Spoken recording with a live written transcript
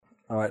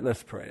All right,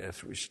 let's pray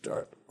as we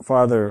start.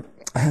 Father,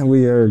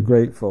 we are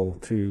grateful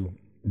to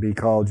be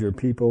called your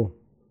people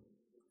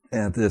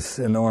at this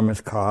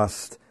enormous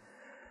cost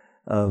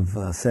of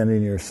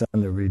sending your Son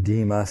to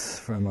redeem us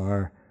from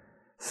our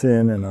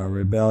sin and our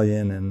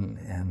rebellion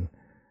and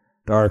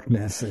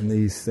darkness and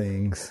these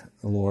things.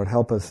 Lord,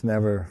 help us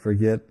never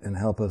forget and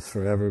help us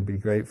forever be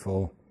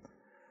grateful.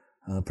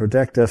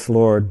 Protect us,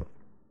 Lord,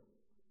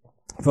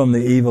 from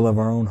the evil of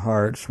our own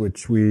hearts,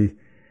 which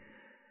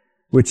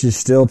is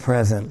still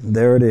present.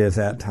 There it is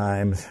at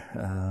times.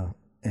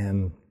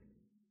 And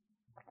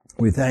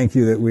we thank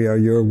you that we are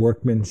your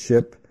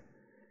workmanship,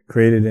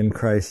 created in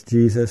Christ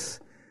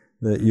Jesus,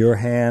 that your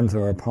hands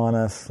are upon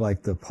us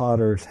like the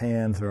potter's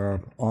hands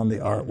are on the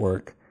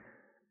artwork.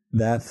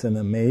 That's an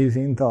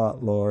amazing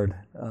thought, Lord.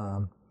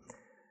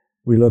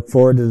 We look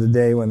forward to the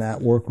day when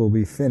that work will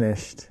be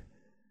finished.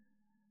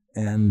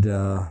 And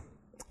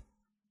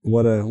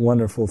what a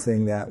wonderful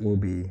thing that will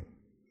be.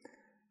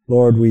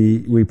 Lord,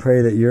 we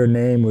pray that your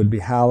name would be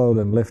hallowed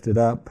and lifted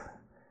up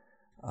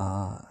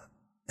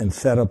and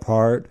set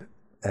apart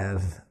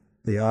as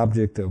the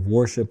object of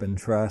worship and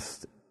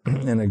trust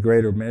in a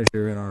greater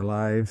measure in our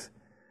lives.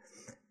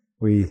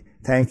 We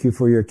thank you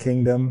for your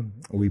kingdom.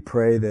 We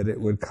pray that it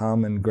would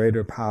come in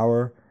greater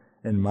power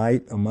and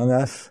might among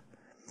us.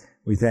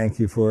 We thank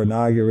you for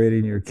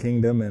inaugurating your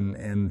kingdom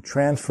and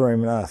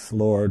transferring us,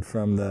 Lord,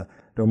 from the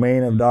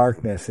domain of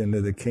darkness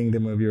into the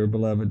kingdom of your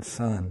beloved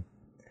Son.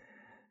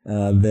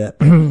 That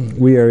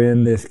we are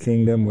in this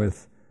kingdom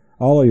with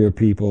all of your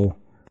people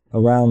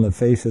around the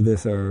face of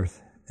this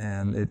earth,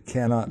 and it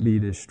cannot be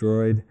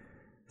destroyed.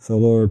 So,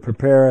 Lord,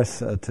 prepare us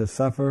to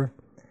suffer,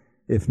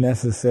 if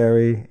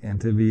necessary,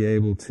 and to be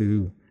able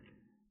to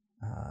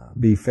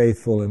be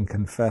faithful and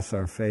confess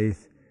our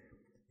faith,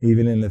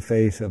 even in the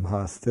face of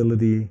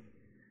hostility.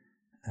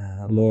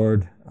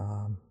 Lord,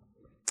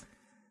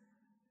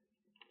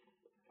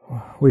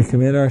 we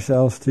commit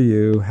ourselves to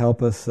you.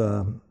 Help us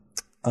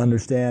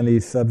understand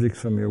these subjects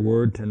from your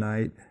word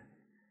tonight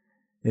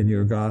in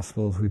your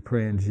Gospels. We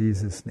pray in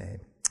Jesus' name.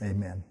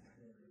 Amen.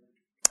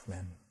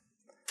 Amen.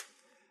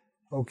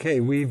 Okay,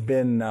 we've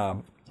been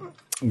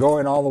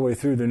going all the way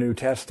through the New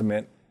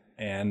Testament,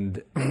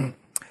 and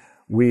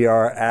we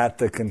are at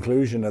the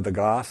conclusion of the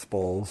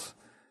Gospels,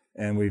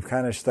 and we've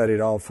kind of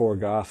studied all four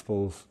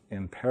Gospels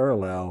in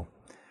parallel.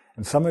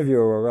 And some of you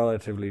are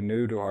relatively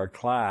new to our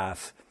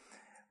class.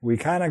 We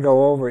kind of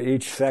go over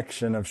each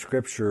section of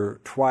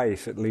Scripture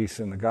twice, at least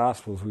in the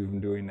Gospels. We've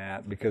been doing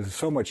that because there's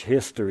so much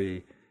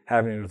history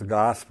having to do with the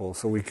Gospels.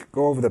 So we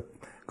go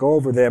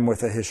over them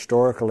with a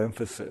historical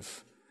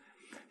emphasis,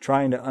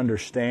 trying to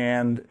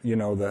understand,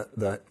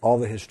 all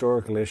the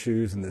historical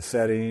issues and the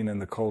setting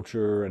and the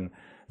culture and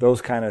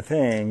those kind of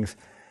things.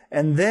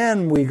 And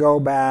then we go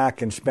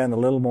back and spend a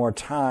little more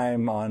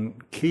time on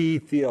key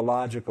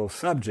theological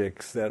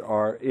subjects that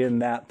are in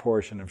that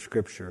portion of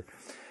Scripture.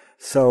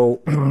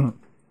 So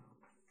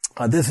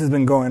this has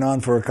been going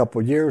on for a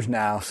couple of years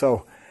now.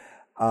 So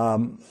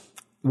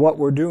what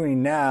we're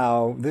doing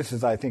now, this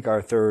is, I think,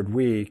 our third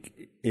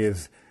week,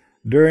 is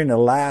during the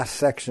last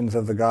sections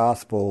of the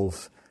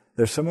Gospels,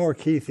 there's some more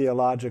key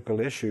theological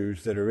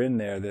issues that are in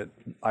there that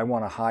I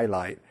want to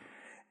highlight.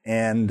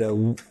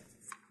 And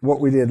what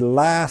we did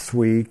last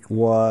week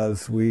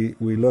was we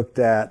looked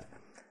at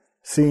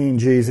seeing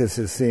Jesus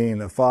as seeing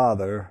the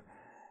Father.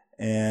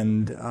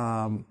 And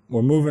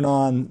we're moving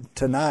on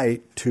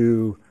tonight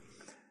to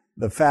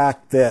the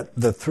fact that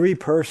the three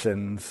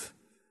persons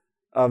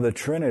of the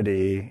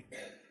Trinity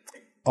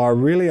are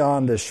really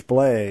on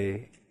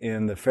display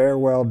in the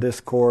farewell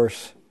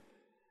discourse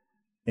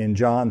in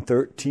John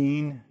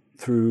 13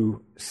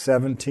 through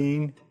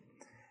 17.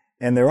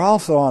 And they're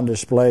also on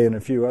display in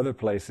a few other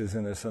places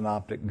in the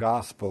Synoptic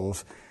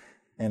Gospels.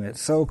 And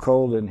it's so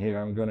cold in here,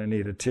 I'm going to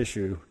need a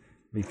tissue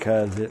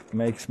because it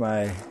makes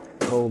my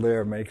cold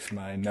air makes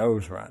my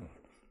nose run.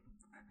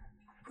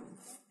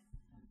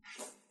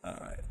 All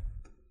right.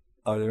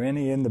 Are there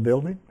any in the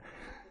building?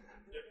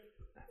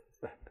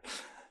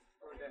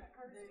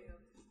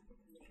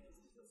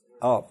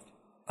 Oh,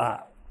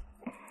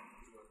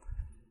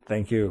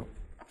 thank you.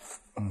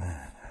 Okay.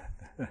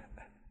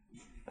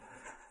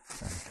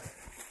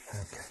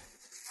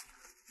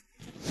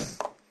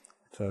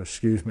 So,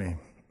 excuse me.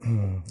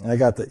 I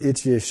got the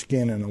itchiest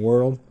skin in the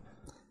world.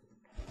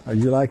 Are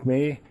you like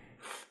me?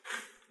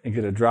 You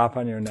get a drop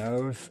on your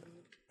nose,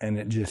 and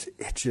it just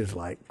itches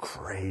like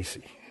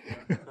crazy.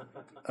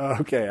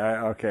 Okay,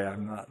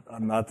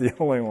 I'm not the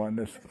only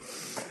one.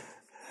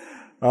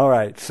 All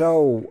right.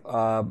 So,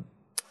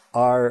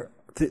 our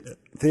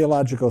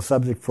theological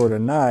subject for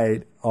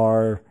tonight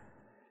are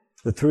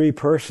the three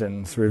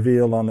persons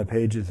revealed on the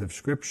pages of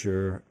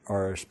Scripture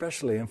are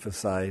especially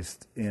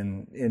emphasized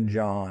in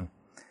John.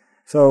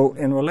 So,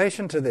 in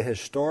relation to the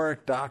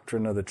historic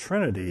doctrine of the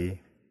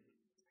Trinity,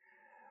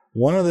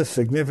 one of the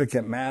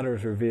significant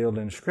matters revealed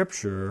in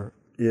Scripture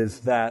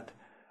is that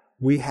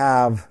we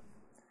have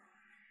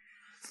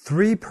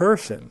three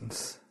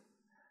persons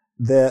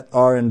that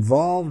are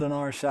involved in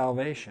our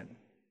salvation.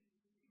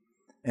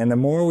 And the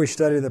more we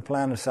study the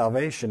plan of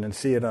salvation and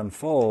see it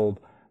unfold,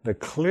 the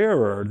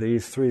clearer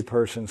these three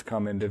persons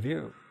come into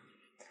view.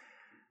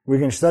 We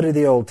can study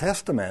the Old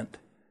Testament,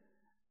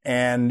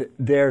 and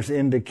there's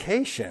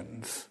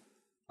indications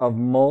of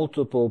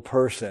multiple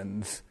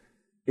persons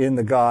in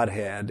the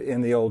Godhead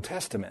in the Old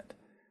Testament.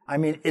 I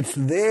mean, it's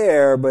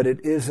there, but it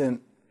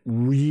isn't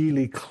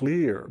really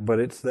clear, but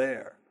it's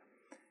there.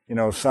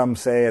 Some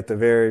say at the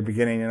very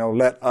beginning,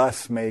 let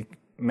us make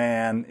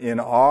man in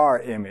our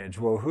image.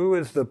 Well, who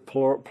is the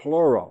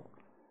plural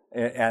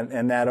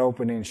and that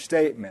opening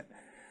statement?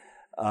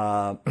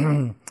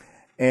 And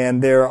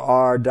there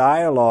are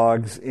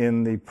dialogues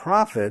in the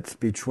prophets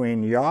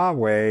between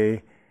Yahweh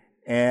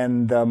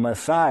and the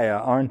Messiah,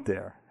 aren't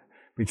there?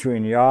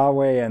 Between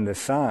Yahweh and the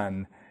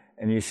Son.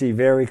 And you see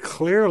very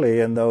clearly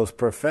in those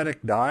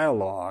prophetic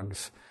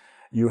dialogues,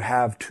 you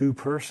have two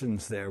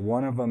persons there.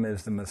 One of them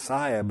is the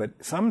Messiah,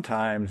 but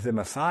sometimes the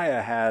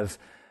Messiah has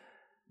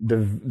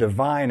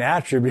divine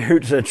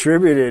attributes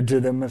attributed to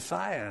the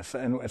Messiah.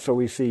 And so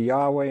we see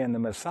Yahweh and the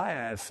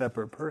Messiah as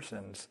separate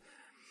persons.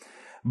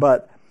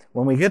 But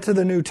when we get to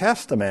the New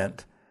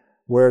Testament,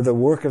 where the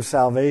work of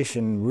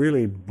salvation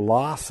really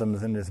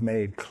blossoms and is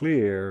made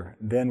clear,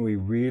 then we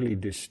really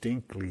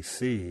distinctly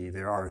see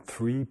there are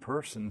three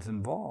persons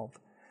involved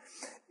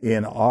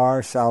in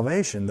our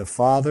salvation: the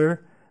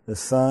Father, the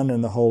Son,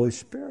 and the Holy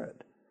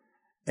Spirit.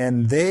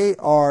 And they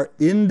are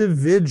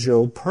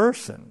individual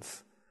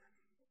persons.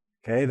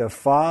 Okay, the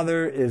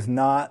Father is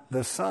not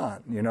the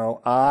Son.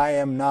 I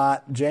am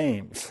not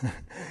James,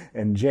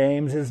 and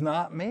James is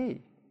not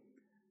me.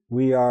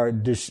 We are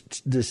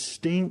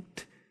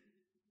distinct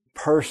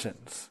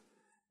persons,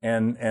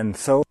 and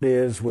so it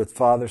is with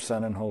Father,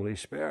 Son, and Holy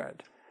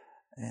Spirit.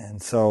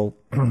 And so,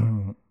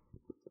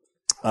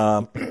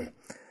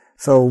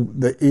 so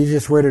the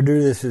easiest way to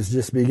do this is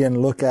just begin to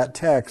look at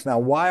text. Now,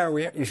 why are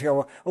we? You say,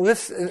 well,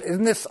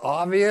 isn't this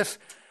obvious?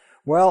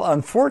 Well,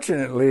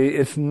 unfortunately,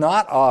 it's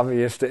not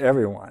obvious to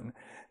everyone.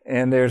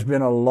 And there's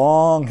been a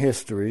long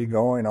history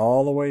going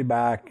all the way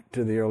back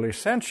to the early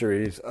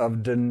centuries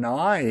of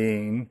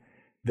denying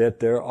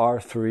that there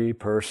are three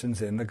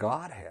persons in the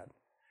Godhead.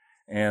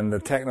 And the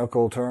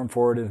technical term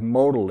for it is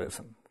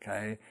modalism,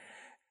 okay?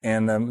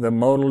 And the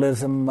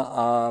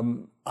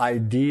modalism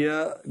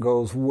idea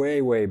goes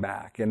way, way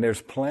back. And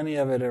there's plenty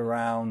of it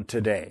around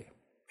today,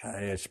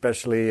 okay?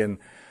 Especially in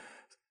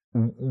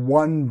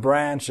one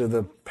branch of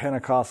the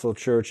Pentecostal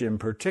church in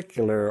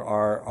particular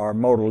are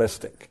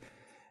modalistic.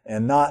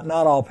 And not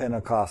all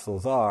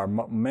Pentecostals are.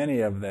 Many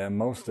of them,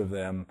 most of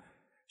them,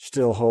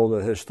 still hold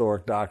the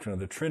historic doctrine of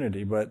the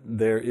Trinity, but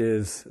there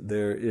is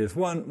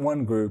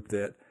one group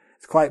that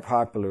is quite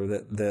popular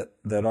that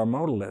are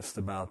modalists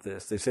about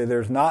this. They say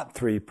there's not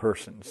three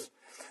persons.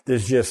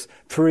 There's just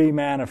three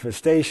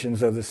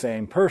manifestations of the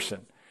same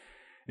person.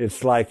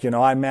 It's like,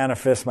 I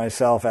manifest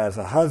myself as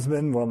a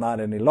husband. Well, not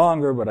any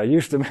longer, but I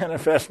used to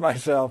manifest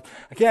myself.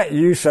 I can't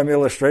use some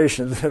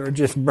illustrations that are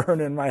just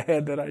burned in my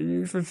head that I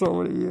used for so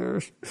many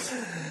years.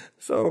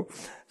 So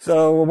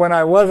when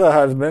I was a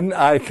husband,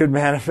 I could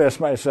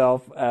manifest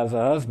myself as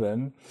a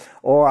husband,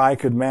 or I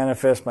could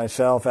manifest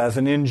myself as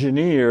an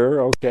engineer,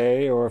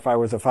 okay, or if I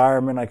was a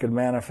fireman, I could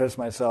manifest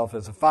myself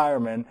as a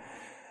fireman.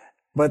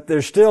 But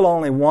there's still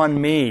only one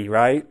me,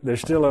 right?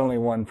 There's still only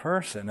one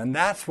person. And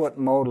that's what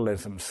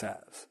modalism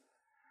says.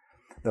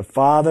 The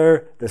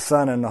Father, the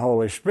Son, and the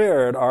Holy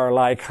Spirit are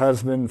like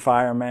husband,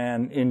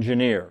 fireman,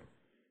 engineer.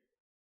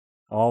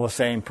 All the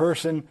same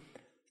person.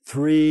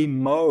 Three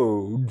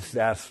modes,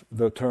 that's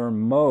the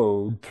term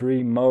mode,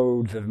 three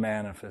modes of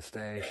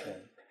manifestation.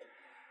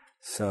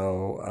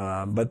 So,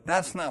 but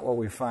that's not what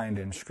we find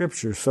in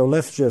Scripture. So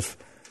let's just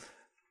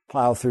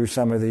plow through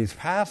some of these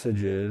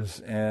passages,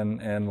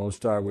 and we'll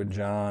start with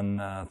John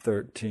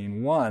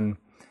 13:1.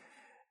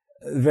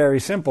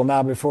 Very simple.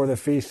 Now before the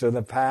feast of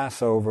the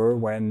Passover,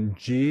 when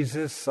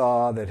Jesus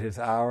saw that his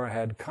hour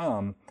had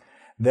come,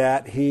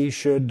 that he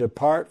should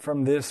depart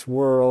from this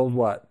world,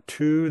 what?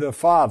 To the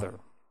Father.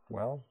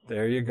 Well,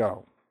 there you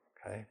go.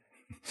 Okay.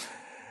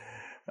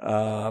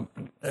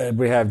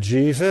 We have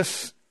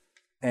Jesus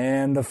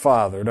and the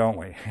Father, don't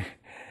we?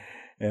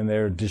 And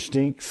they're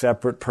distinct,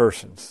 separate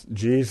persons.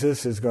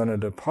 Jesus is going to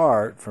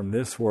depart from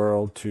this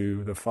world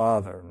to the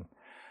Father.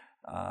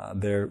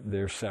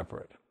 They're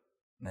separate.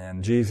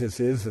 And Jesus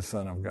is the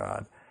Son of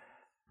God.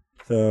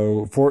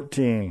 So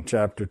 14,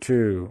 chapter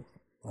 2,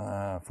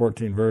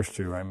 14 verse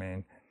 2, I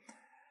mean.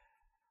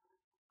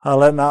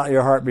 Let not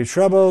your heart be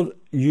troubled.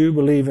 You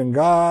believe in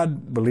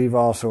God, believe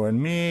also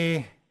in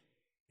me.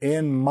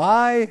 In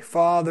my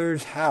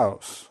Father's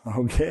house.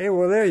 Okay,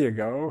 well there you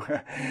go.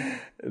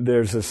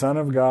 There's the Son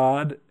of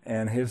God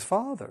and his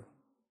Father.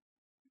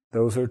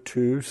 Those are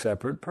two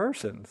separate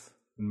persons.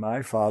 In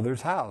my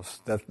Father's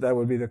house. That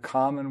would be the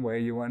common way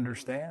you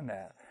understand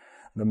that.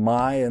 The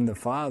my and the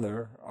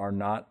Father are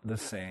not the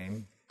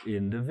same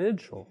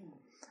individual.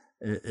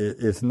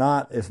 It's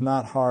not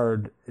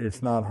hard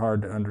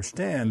to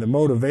understand. The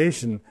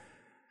motivation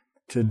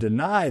to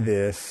deny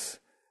this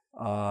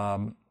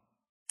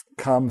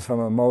comes from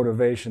a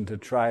motivation to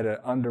try to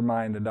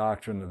undermine the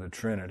doctrine of the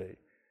Trinity.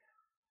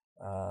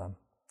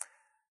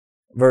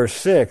 Verse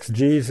 6,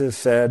 Jesus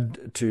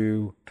said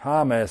to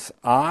Thomas,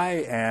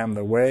 I am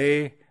the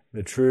way,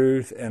 the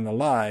truth, and the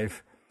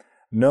life.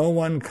 No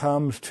one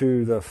comes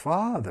to the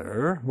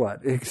Father, what,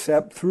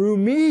 except through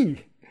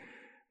me.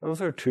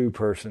 Those are two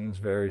persons,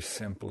 very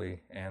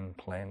simply and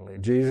plainly.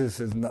 Jesus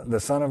is not, the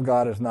Son of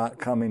God is not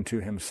coming to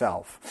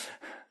himself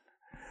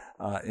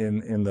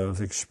in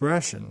those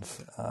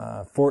expressions.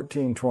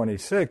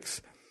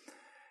 14:26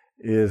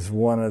 is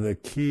one of the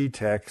key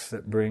texts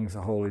that brings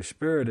the Holy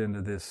Spirit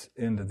into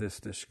this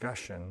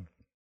discussion.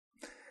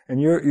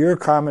 And your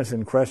comments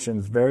and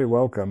questions very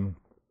welcome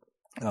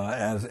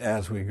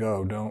as we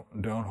go.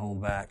 Don't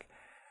hold back.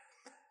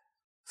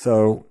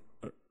 So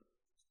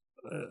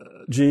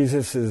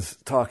Jesus is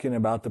talking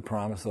about the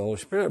promise of the Holy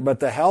Spirit, but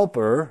the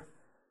Helper,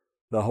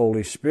 the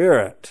Holy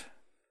Spirit,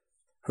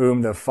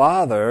 whom the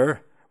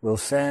Father will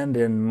send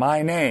in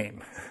my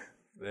name.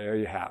 There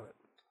you have it.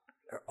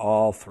 They're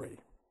all three.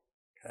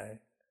 Okay.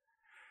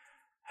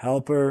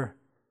 Helper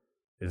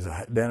is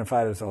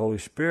identified as the Holy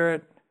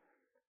Spirit.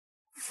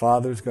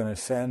 Father's going to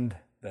send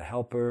the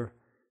Helper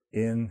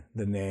in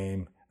the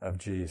name of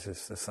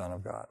Jesus, the Son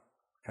of God.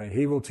 Okay.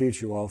 He will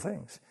teach you all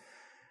things.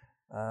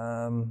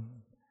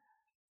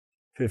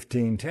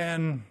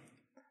 15:10.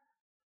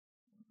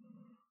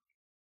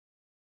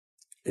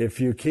 If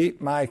you keep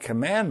my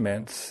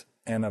commandments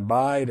and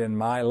abide in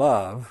my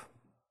love,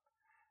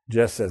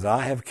 just as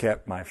I have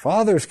kept my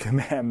Father's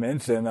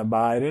commandments and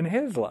abide in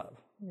his love.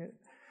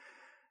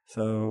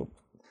 So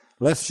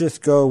let's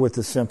just go with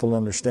the simple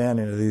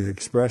understanding of these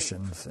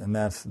expressions, and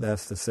that's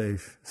the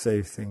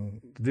safe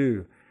thing to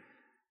do.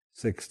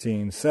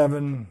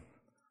 16:7.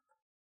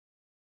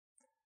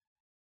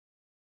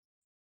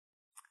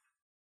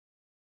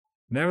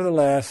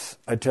 Nevertheless,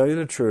 I tell you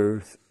the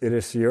truth, it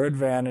is to your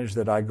advantage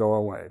that I go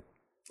away.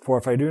 For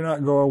if I do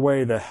not go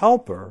away, the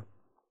Helper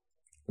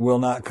will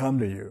not come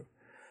to you.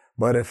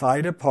 But if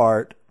I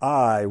depart,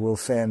 I will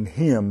send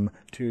him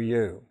to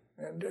you.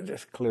 And they're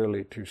just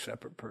clearly two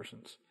separate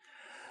persons.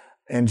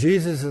 And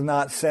Jesus is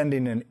not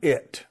sending an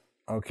it.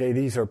 Okay,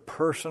 these are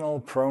personal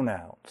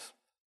pronouns.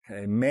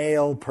 Okay,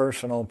 male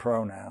personal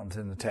pronouns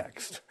in the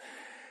text.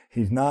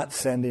 He's not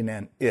sending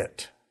an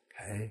it.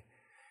 Okay,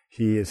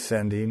 he is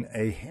sending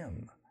a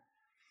him.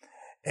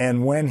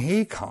 And when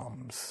he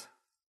comes,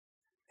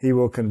 he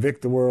will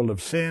convict the world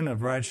of sin,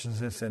 of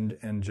righteousness,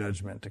 and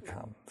judgment to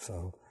come.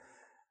 So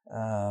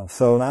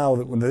now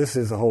when this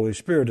is the Holy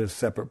Spirit, is a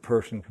separate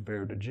person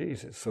compared to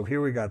Jesus. So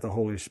here we got the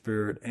Holy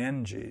Spirit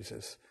and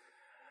Jesus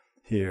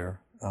here.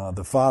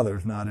 The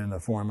Father's not in the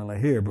formula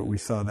here, but we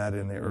saw that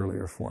in the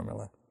earlier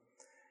formula.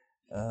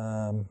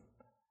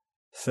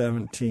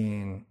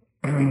 17,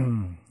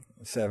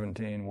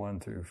 1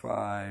 through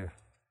 5.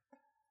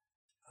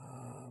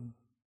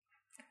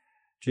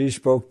 Jesus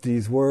spoke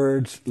these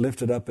words,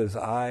 lifted up his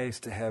eyes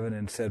to heaven,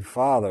 and said,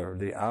 Father,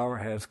 the hour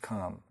has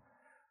come.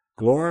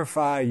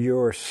 Glorify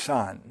your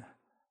Son,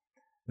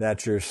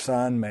 that your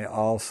Son may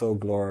also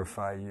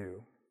glorify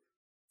you.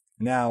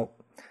 Now,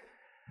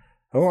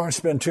 I don't want to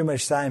spend too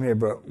much time here,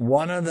 but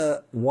one of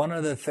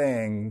the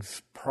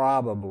things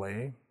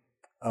probably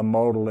a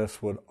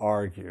modalist would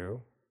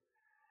argue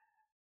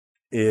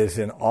is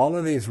in all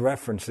of these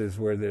references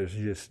where there's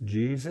just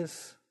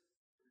Jesus,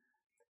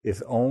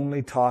 it's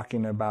only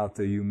talking about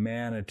the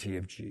humanity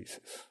of Jesus.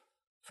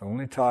 It's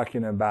only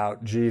talking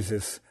about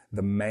Jesus,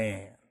 the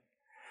man.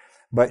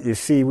 But you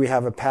see, we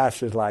have a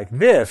passage like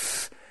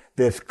this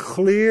that's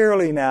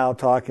clearly now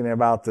talking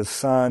about the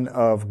Son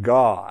of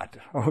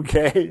God.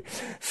 Okay?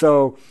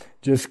 So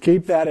just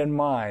keep that in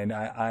mind.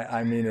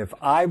 I mean, if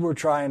I were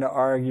trying to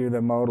argue the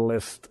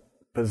modalist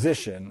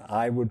position,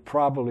 I would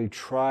probably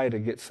try to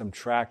get some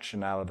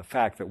traction out of the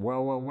fact that,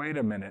 well, wait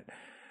a minute.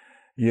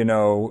 You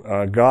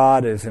know,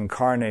 God has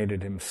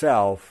incarnated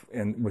himself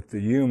with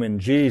the human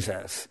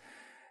Jesus.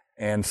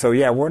 And so,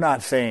 yeah, we're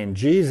not saying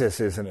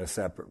Jesus isn't a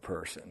separate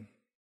person,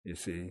 you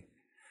see.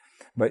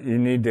 But you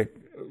need to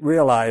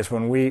realize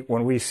when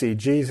we see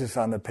Jesus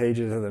on the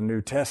pages of the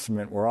New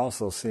Testament, we're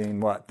also seeing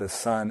what? The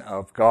Son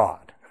of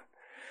God.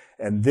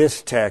 And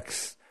this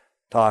text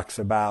talks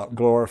about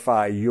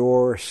glorify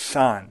your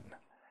Son.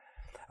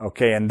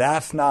 Okay, and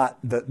that's not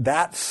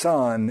that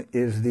Son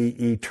is the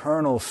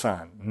eternal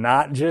Son,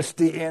 not just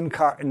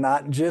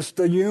not just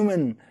the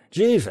human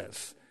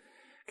Jesus.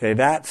 Okay,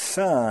 that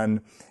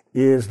Son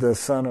is the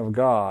Son of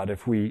God.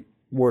 If we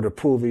were to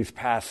pull these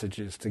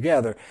passages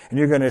together, and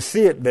you're going to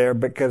see it there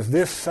because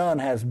this Son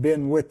has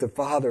been with the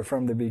Father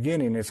from the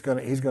beginning. He's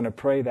going to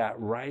pray that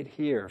right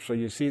here. So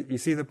you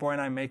see the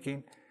point I'm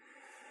making.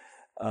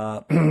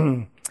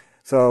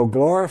 So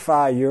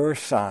glorify your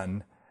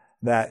Son,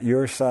 that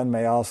your Son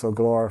may also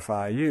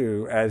glorify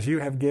you, as you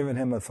have given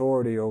him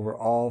authority over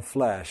all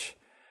flesh,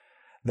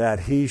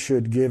 that he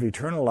should give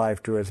eternal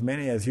life to as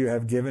many as you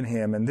have given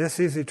him. And this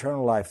is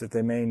eternal life, that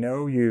they may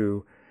know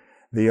you,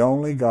 the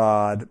only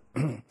God,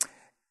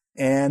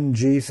 and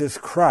Jesus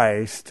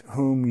Christ,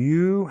 whom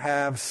you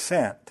have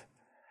sent.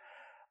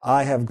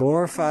 I have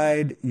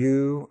glorified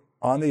you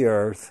on the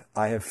earth.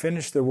 I have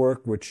finished the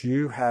work which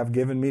you have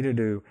given me to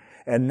do.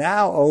 And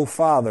now, O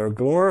Father,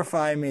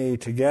 glorify me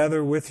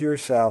together with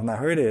yourself. Now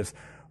here it is.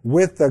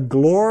 With the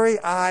glory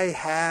I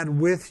had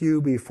with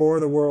you before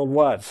the world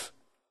was.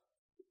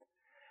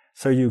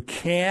 So you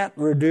can't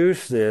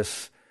reduce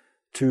this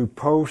to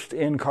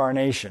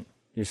post-incarnation.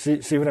 You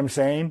see what I'm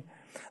saying?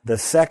 The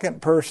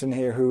second person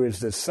here, who is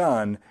the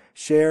Son,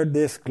 shared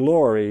this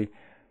glory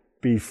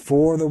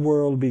before the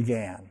world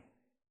began.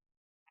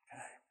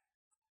 Okay.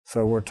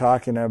 So we're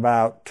talking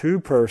about two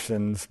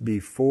persons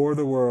before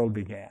the world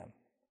began.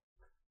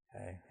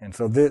 Okay. And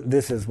so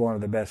this is one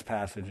of the best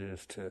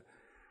passages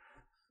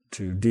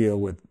to deal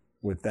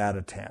with that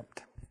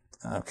attempt.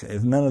 Okay,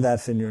 none of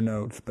that's in your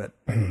notes, but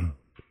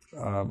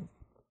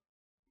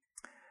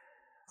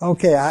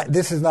okay,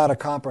 this is not a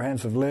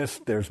comprehensive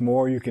list. There's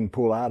more you can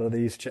pull out of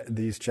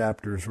these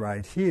chapters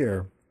right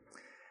here.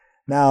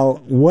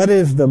 Now, what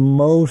is one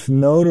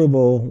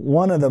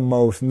of the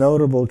most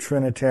notable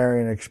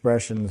Trinitarian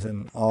expressions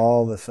in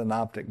all the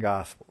Synoptic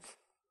Gospels?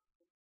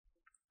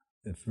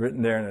 It's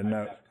written there in a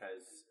note.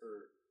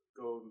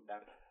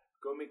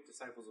 Go make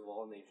disciples of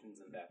all nations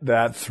and baptize.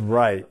 That's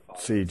right,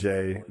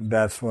 CJ.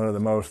 That's one of the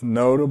most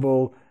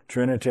notable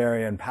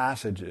Trinitarian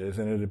passages,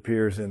 and it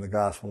appears in the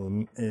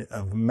Gospel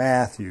of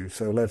Matthew.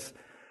 So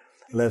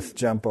let's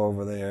jump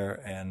over there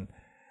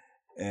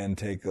and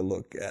take a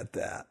look at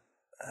that.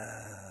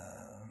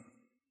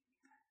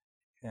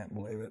 Can't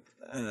believe it.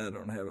 I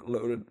don't have it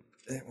loaded.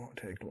 It won't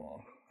take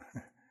long.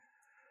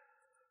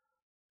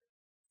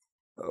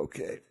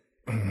 Okay.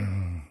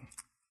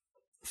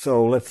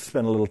 So let's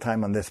spend a little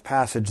time on this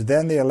passage.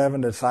 Then the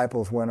 11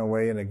 disciples went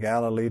away into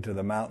Galilee to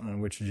the mountain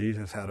in which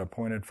Jesus had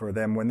appointed for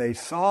them. When they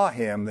saw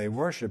him, they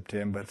worshipped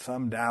him, but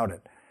some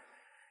doubted.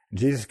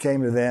 Jesus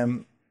came to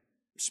them,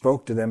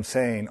 spoke to them,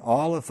 saying,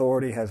 all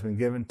authority has been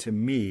given to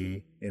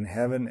me in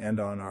heaven and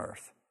on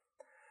earth.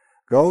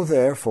 Go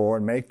therefore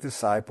and make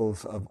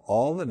disciples of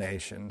all the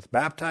nations,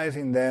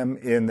 baptizing them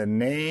in the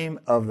name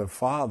of the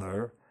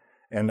Father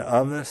and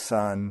of the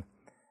Son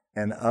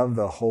and of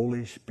the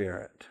Holy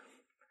Spirit.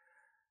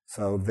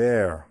 So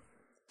there,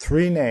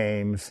 three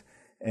names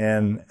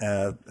and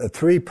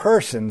three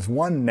persons,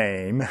 one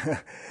name.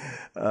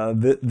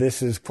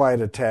 This is quite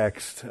a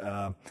text.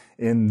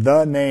 In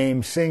the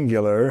name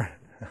singular,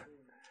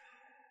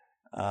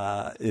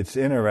 it's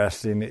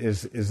interesting.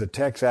 Is the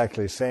text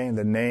actually saying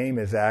the name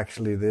is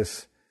actually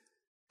this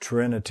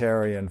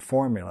Trinitarian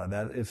formula?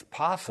 That it's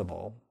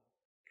possible.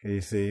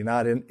 You see,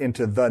 not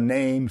into the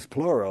names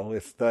plural,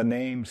 it's the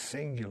name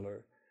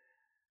singular,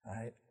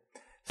 right?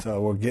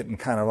 So we're getting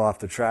kind of off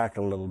the track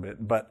a little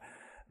bit. But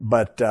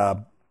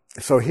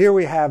so here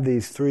we have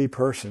these three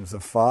persons, the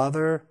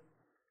Father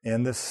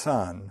and the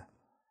Son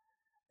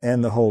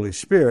and the Holy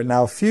Spirit.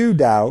 Now few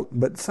doubt,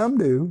 but some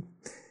do,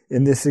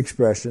 in this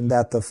expression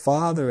that the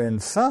Father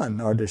and Son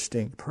are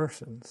distinct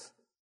persons.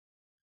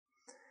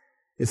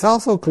 It's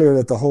also clear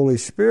that the Holy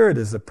Spirit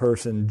is a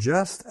person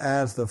just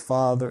as the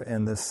Father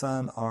and the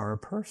Son are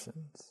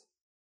persons.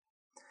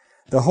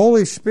 The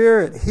Holy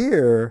Spirit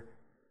here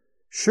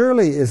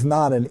surely is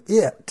not an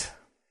it,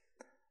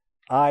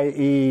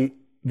 i.e.,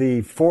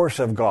 the force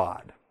of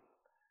God.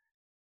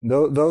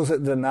 Those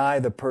that deny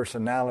the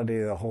personality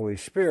of the Holy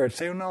Spirit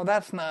say, no,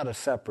 that's not a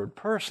separate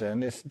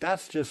person.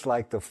 That's just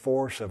like the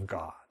force of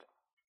God.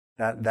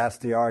 That's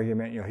the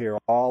argument you'll hear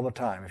all the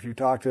time. If you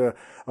talk to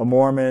a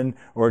Mormon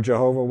or a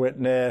Jehovah's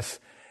Witness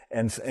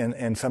and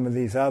some of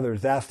these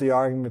others, that's the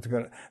argument.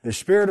 The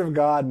Spirit of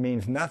God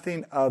means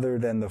nothing other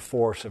than the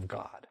force of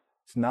God.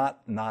 It's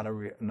not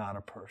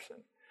a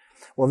person.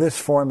 Well, this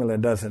formula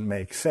doesn't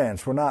make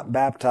sense. We're not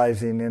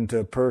baptizing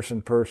into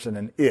person,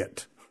 and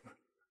it.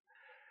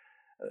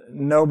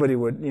 Nobody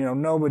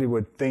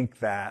would think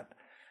that.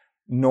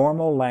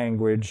 Normal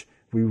language,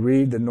 we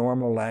read the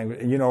normal language.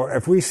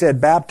 If we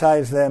said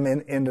baptize them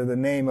into the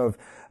name of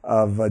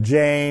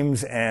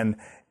James and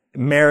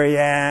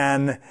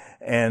Marianne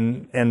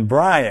and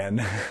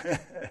Brian,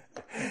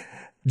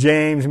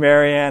 James,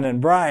 Marianne, and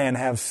Brian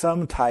have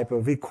some type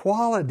of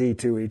equality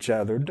to each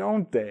other,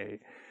 don't they?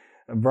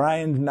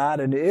 Brian's not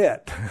an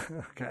it,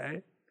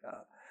 okay?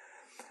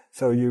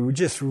 So you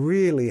just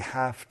really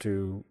have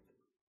to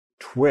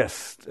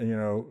twist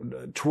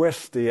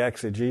the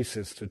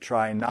exegesis to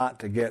try not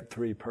to get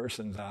three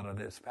persons out of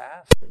this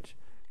passage,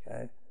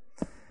 okay?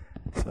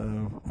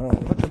 So,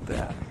 look at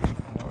that. I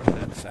don't know what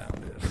that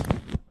sound is.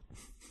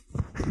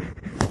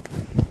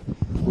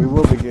 We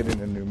will be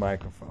getting a new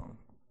microphone,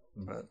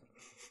 but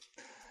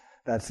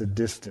that's a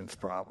distance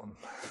problem.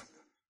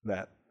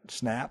 That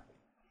snap.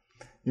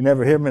 You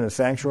never hear them in the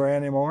sanctuary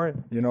anymore.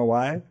 You know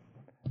why?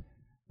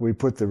 We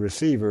put the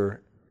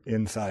receiver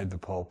inside the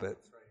pulpit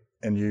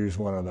and use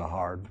one of the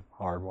hard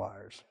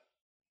wires.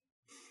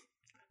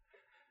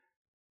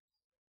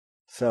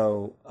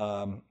 So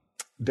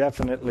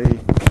definitely,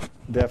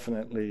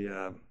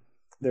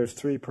 there's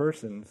three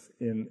persons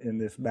in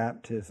this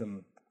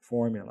baptism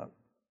formula.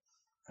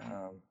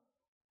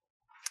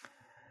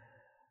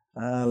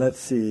 Let's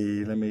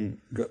see. Let me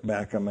go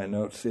back on my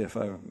notes, see if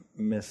I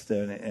missed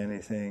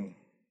anything.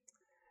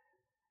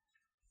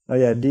 Oh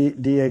yeah,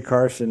 D.A.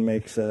 Carson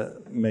makes a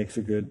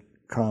good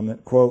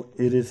comment, quote,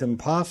 "It is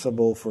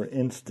impossible, for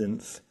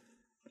instance,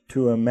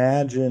 to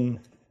imagine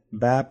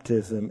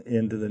baptism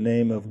into the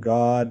name of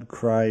God,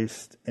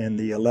 Christ, and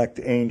the elect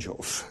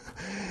angels."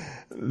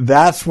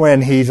 That's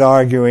when he's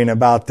arguing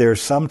about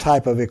there's some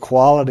type of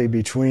equality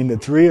between the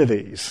three of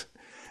these.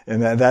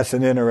 And that's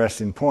an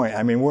interesting point.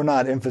 I mean, we're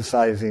not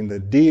emphasizing the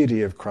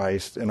deity of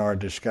Christ in our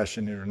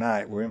discussion here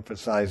tonight. We're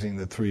emphasizing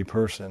the three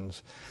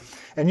persons.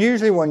 And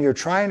usually when you're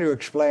trying to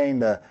explain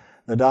the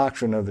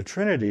doctrine of the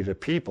Trinity to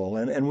people,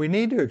 and we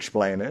need to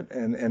explain it,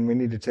 and we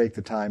need to take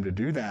the time to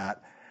do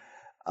that,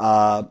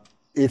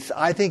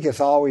 I think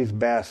it's always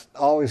best,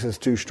 always is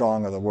too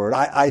strong of the word.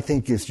 I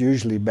think it's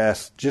usually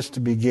best just to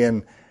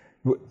begin,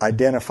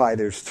 identify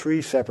there's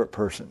three separate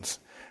persons.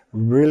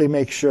 Really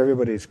make sure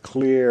everybody's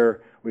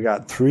clear. We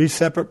got three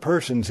separate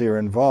persons here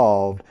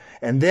involved,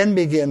 and then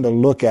begin to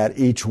look at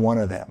each one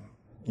of them.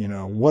 You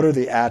know, what are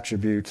the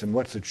attributes and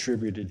what's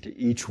attributed to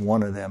each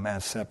one of them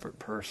as separate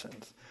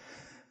persons?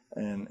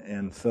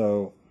 And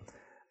so,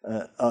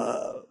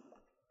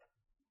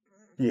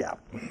 yeah.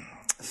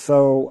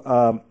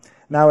 So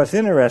now it's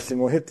interesting.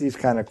 We'll hit these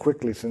kind of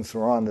quickly since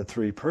we're on the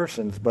three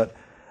persons, but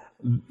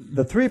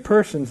the three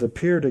persons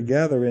appear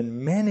together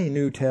in many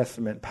New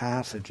Testament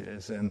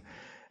passages,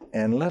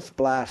 and let's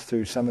blast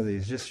through some of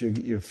these. Just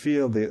you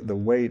feel the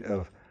weight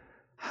of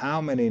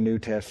how many New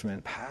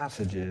Testament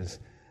passages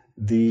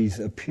these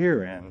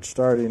appear in.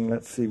 Starting,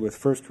 let's see,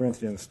 with 1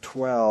 Corinthians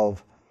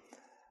 12.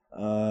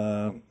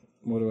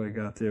 What do I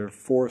got there?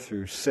 4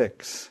 through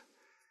 6.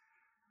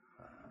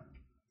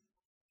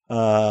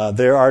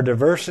 There are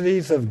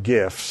diversities of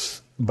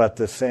gifts, but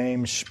the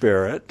same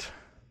Spirit.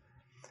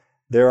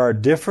 There are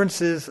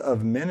differences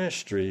of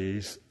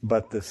ministries,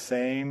 but the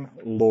same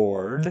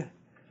Lord.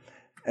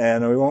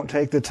 And we won't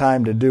take the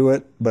time to do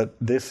it, but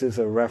this is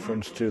a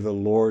reference to the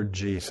Lord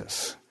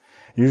Jesus.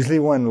 Usually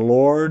when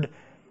Lord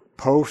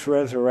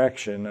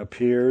post-resurrection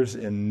appears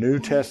in New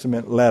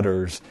Testament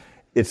letters,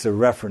 it's a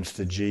reference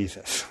to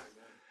Jesus.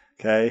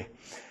 Okay?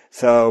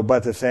 So,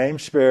 but the same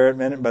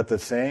Spirit, but the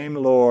same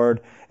Lord,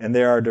 and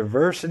there are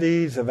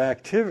diversities of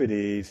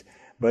activities,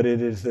 but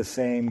it is the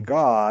same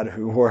God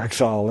who works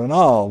all in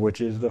all,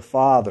 which is the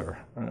Father.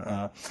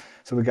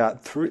 So we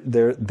got three.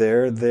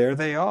 There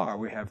they are.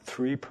 We have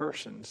three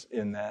persons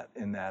in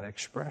that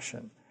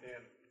expression. Dan,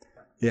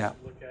 yeah.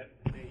 Look at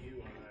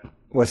NAU on that.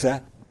 What's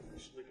that?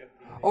 Look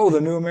at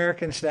the New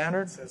American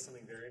Standard. It says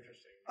something very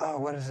interesting. Oh,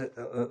 what is it?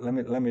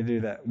 Let me do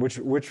that.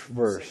 Which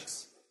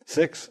verse?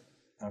 6?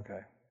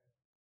 Okay.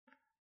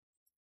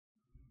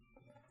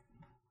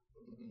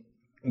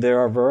 There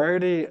are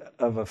variety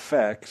of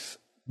effects,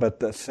 but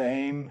the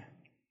same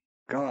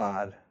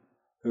God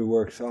who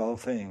works all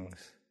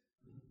things.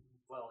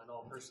 Well, in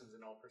all persons of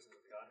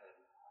Godhead.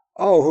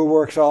 Oh, who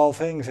works all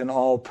things in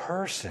all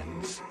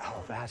persons.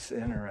 Oh, that's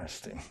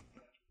interesting.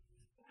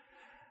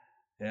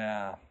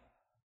 Yeah.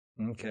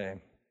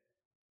 Okay.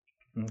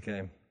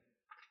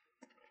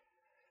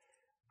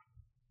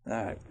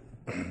 All right.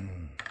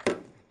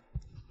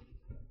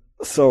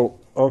 So,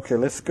 okay,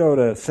 let's go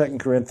to 2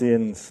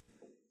 Corinthians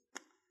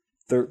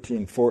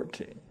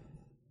 13:14.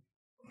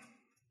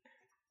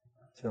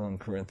 Still in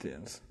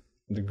Corinthians.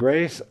 The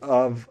grace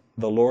of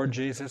the Lord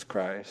Jesus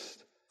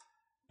Christ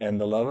and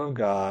the love of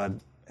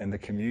God and the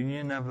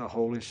communion of the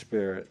Holy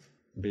Spirit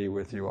be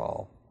with you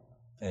all.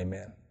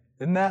 Amen.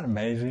 Isn't that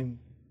amazing?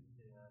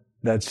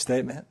 That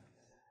statement?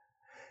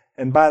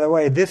 And by the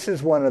way, this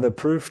is one of the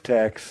proof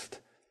texts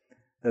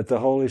that the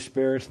Holy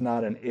Spirit's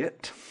not an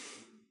it.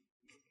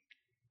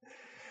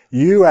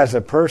 You as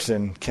a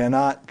person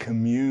cannot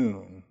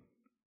commune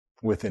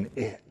with an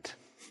it.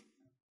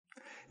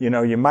 You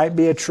know, you might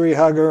be a tree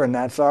hugger, and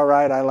that's all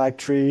right. I like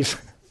trees.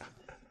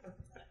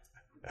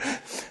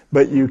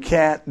 But you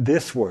can't,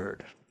 this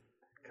word,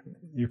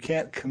 you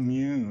can't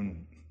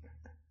commune.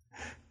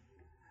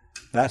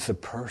 That's a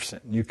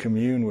person. You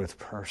commune with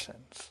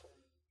persons.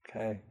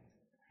 Okay?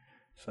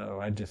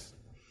 So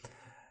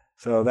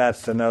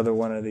that's another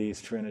one of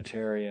these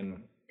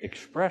Trinitarian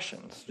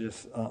expressions,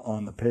 just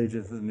on the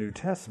pages of the New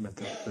Testament,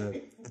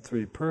 the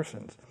three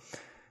persons.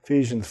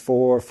 Ephesians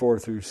 4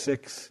 through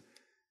 6.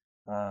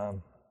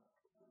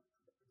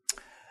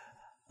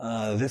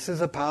 This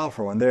is a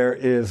powerful one. There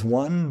is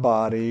one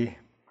body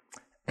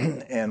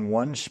and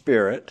one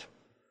Spirit,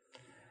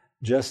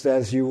 just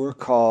as you were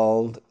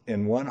called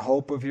in one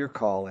hope of your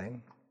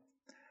calling,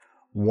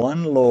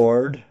 one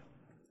Lord,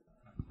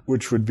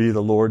 which would be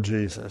the Lord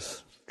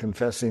Jesus,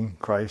 confessing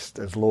Christ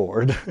as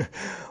Lord,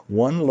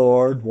 one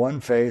Lord, one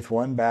faith,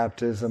 one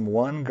baptism,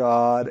 one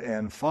God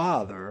and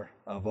Father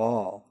of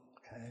all.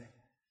 Okay?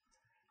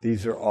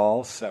 These are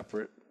all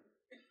separate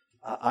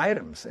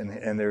items,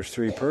 and there's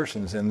three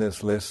persons in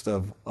this list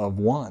of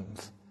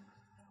ones.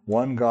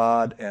 One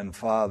God and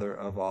Father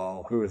of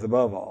all, who is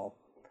above all,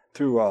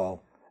 through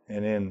all,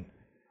 and in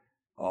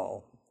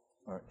all,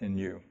 or in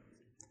you.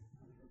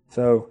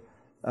 So,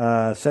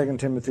 2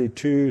 Timothy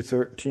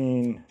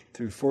 2:13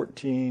 through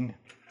 14.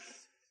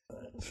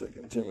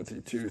 2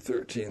 Timothy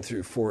 2:13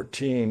 through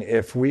 14.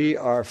 If we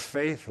are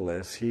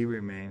faithless, he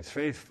remains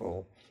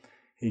faithful.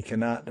 he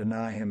cannot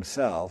deny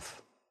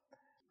himself.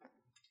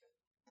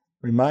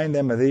 Remind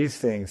them of these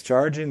things,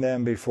 charging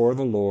them before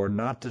the Lord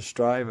not to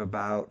strive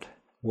about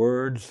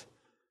words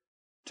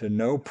to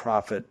no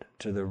profit,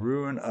 to the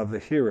ruin of the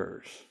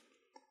hearers.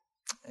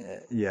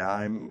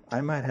 I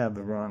might have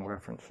the wrong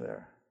reference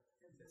there.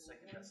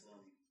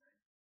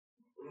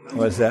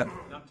 What's that?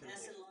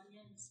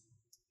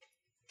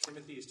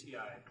 Timothy is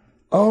T.I.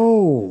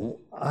 Oh,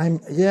 I'm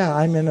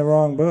in the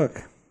wrong book.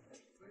 You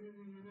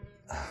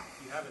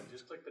have it.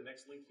 Just click the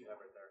next link you have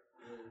right there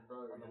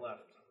on the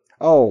left.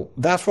 Oh,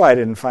 that's why I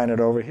didn't find it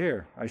over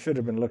here. I should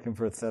have been looking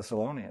for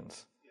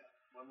Thessalonians. Yeah,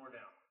 one more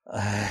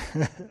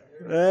down.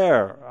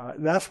 There.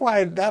 That's why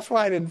I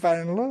didn't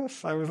find it,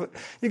 Lewis.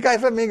 You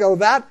guys let me go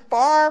that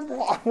far,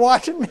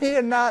 watching me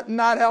and not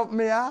helping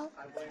me out.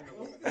 I blame the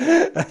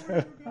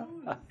woman.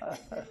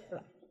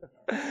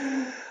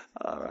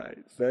 All right,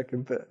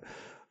 second thing.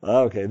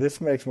 Okay,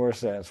 this makes more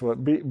sense.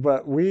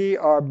 But we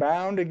are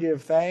bound to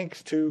give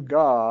thanks to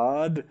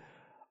God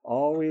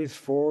always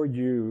for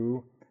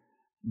you,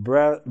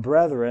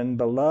 brethren,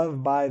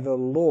 beloved by the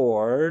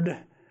Lord,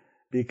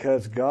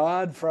 because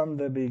God from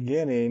the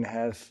beginning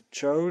has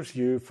chose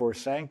you for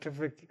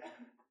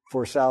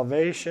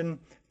salvation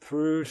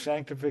through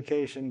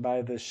sanctification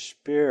by the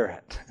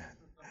Spirit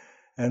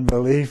and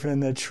belief in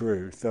the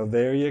truth. So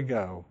there you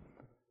go.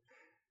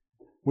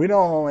 We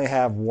don't only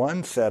have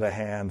one set of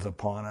hands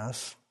upon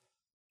us.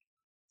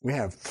 We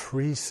have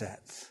 3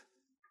 sets.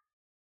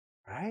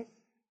 Right?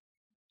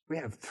 We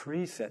have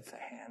 3 sets of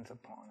hands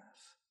upon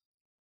us.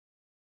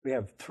 We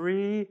have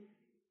 3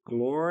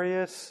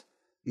 glorious,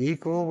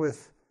 equal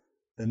with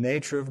the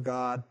nature of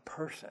God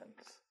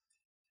persons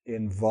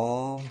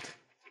involved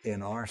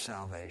in our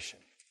salvation.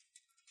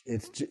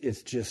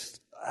 It's just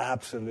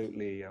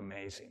absolutely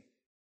amazing.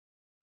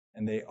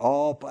 And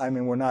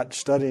we're not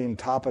studying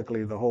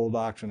topically the whole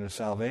doctrine of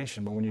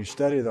salvation, but when you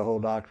study the whole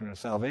doctrine of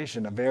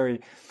salvation, a very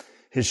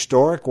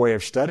historic way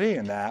of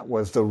studying that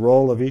was the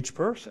role of each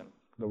person.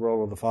 The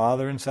role of the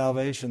Father in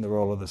salvation, the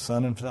role of the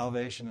Son in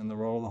salvation, and the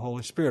role of the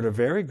Holy Spirit. A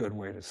very good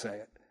way to say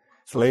it.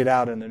 It's laid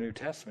out in the New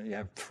Testament. You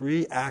have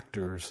 3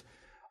 actors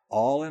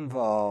all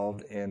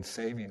involved in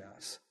saving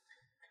us.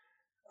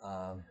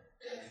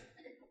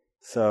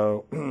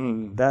 So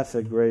that's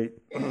a great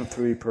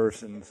 3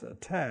 persons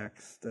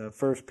text. 1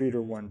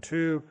 Peter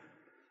 1:2.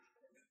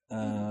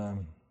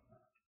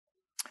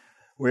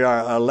 We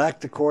are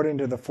elect according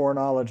to the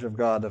foreknowledge of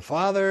God the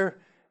Father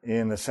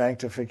in the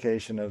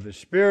sanctification of the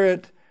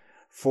Spirit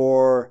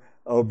for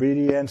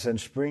obedience and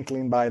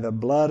sprinkling by the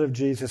blood of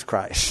Jesus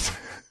Christ.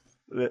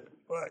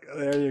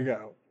 There you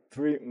go.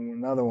 3,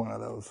 another one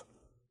of those.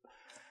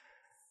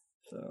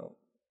 So,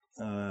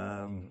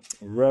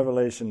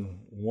 Revelation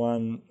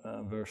 1,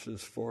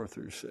 verses 4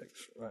 through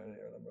 6, right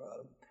here on the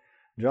bottom.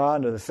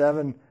 John, to the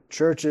 7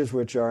 churches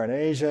which are in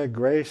Asia,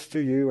 grace to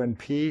you and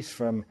peace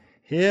from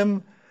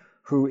him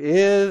who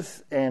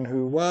is and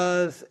who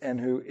was and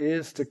who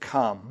is to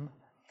come.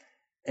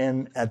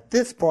 And at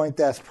this point,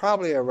 that's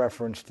probably a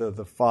reference to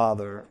the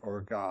Father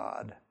or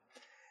God.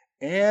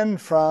 And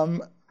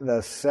from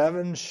the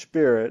 7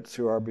 spirits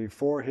who are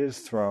before his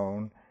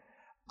throne.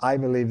 I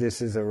believe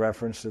this is a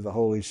reference to the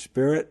Holy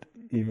Spirit,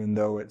 even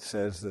though it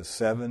says the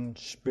 7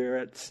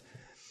 spirits.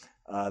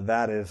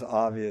 That is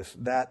obvious.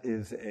 That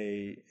is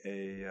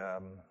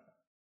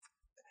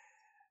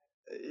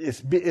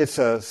it's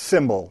a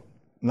symbol,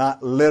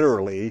 not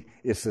literally.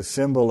 It's a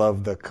symbol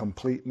of the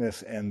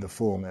completeness and the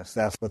fullness.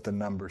 That's what the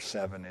number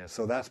 7 is.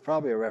 So that's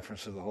probably a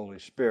reference to the Holy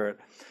Spirit.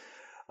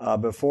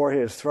 Before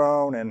his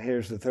throne, and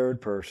here's the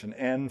 3rd person,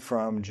 and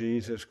from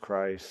Jesus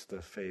Christ,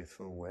 the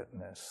faithful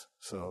witness.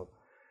 So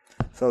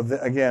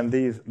again,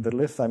 the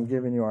lists I'm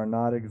giving you are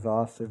not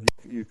exhaustive.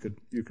 You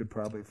could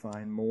probably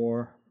find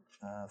more.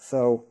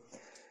 So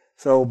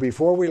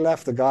before we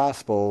left the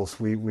Gospels,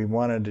 we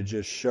wanted to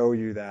just show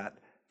you that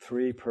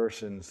 3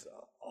 persons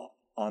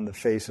on the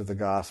face of the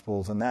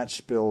Gospels, and that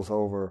spills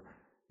over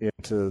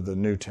into the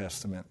New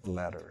Testament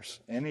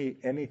letters.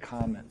 Any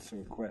comments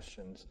or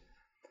questions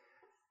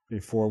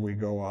before we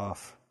go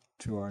off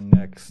to our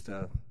next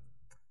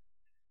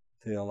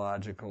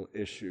theological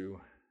issue?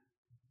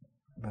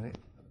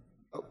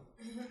 We'll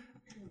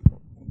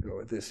go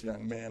with this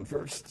young man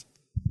first.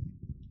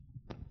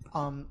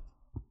 In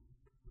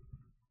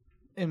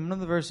one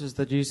of the verses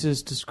that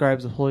Jesus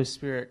describes the Holy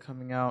Spirit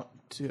coming out,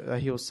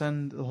 he will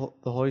send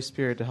the Holy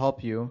Spirit to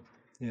help you.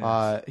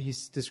 Yes. He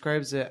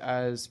describes it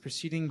as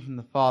proceeding from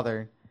the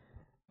Father.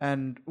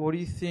 And what do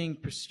you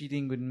think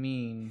proceeding would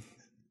mean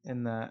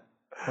in that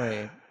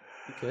way?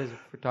 Because if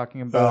we're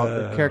talking about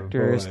the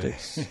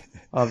characteristics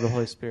of the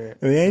Holy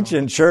Spirit. The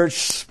ancient church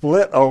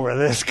split over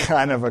this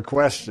kind of a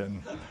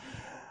question.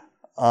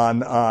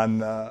 On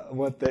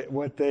what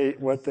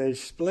they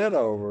split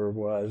over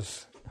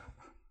was,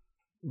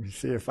 let me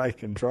see if I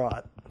can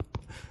draw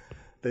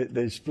it.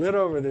 They split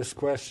over this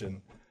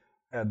question.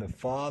 Had the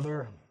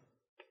Father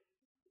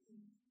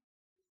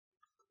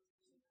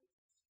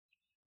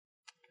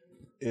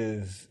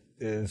is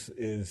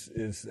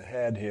the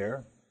head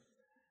here,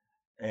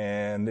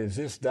 and is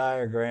this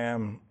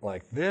diagram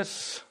like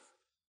this,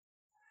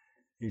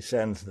 He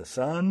sends the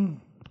Son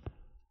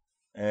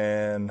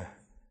and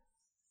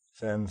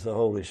sends the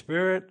Holy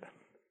Spirit.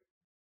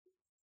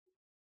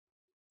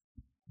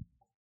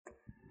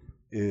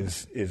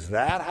 Is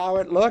that how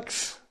it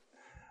looks?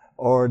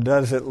 Or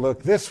does it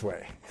look this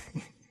way?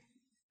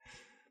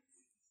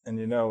 And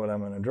you know what I'm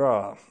going to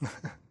draw.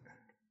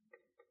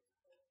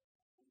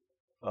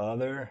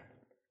 Father,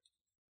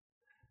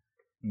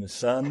 and the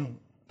Son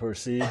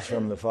proceeds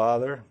from the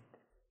Father,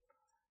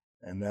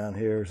 and down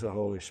here is the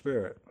Holy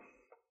Spirit.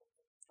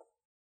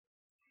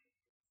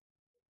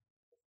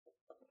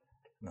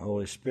 The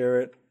Holy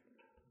Spirit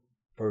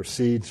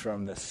proceeds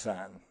from the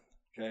Son.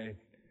 Okay?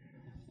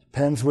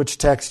 Depends which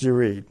text you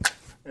read,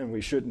 and we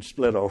shouldn't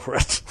split over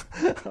it.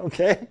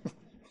 Okay?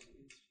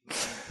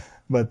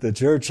 But the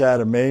church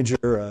had a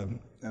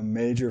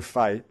major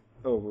fight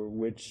over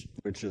which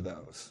of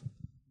those.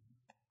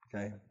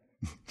 Okay?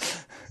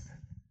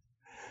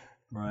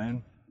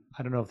 Brian?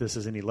 I don't know if this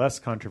is any less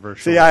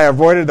controversial. See, I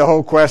avoided the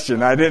whole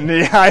question. I didn't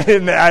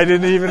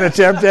even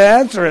attempt to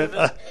answer it.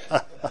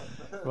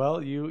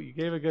 Well, you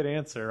gave a good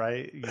answer,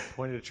 right? You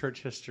pointed to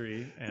church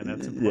history, and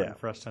that's important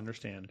for us to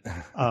understand.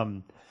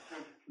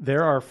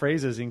 There are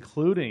phrases,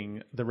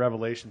 including the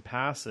Revelation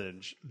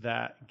passage,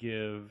 that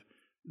give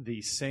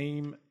the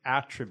same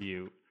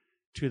attribute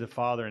to the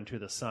Father and to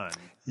the Son.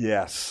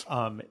 Yes.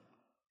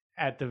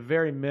 At the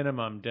very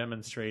minimum,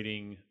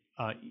 demonstrating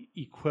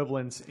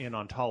equivalence in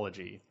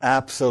ontology.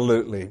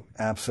 Absolutely,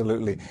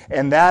 absolutely.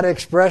 And that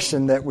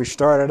expression that we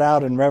started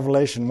out in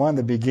Revelation 1,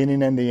 the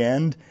beginning and the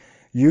end,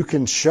 you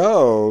can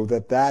show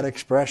that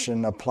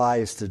expression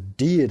applies to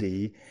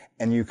deity,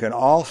 and you can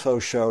also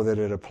show that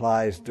it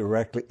applies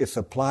directly. It's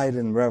applied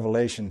in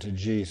Revelation to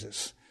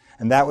Jesus.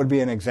 And that would be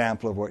an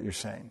example of what you're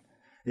saying.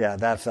 Yeah,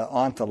 that's an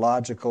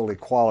ontological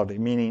equality,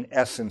 meaning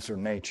essence or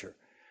nature.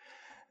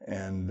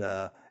 And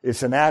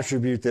it's an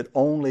attribute that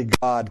only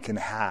God can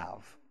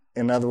have.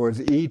 In other words,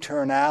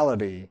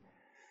 eternality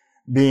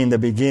being the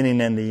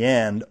beginning and the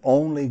end,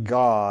 only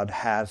God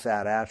has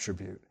that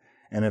attribute.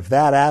 And if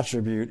that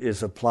attribute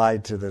is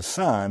applied to the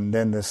Son,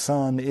 then the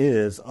Son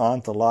is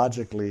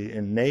ontologically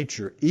in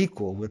nature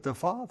equal with the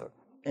Father.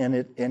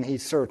 And he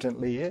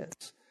certainly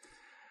is.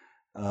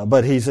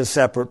 But he's a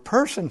separate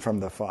person from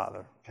the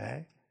Father.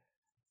 Okay?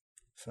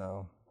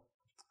 So,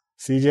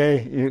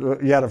 CJ,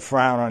 you had a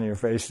frown on your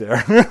face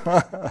there.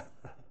 I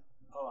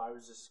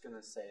was just going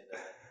to say that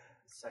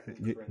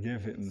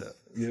Give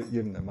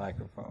him the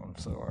microphone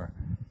so our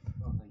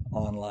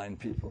online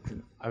people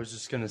can. I was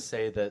just going to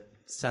say that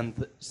 2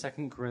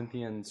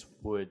 Corinthians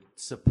would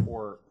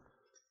support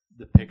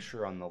the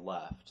picture on the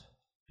left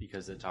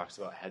because it talks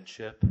about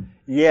headship.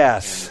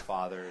 Yes, and the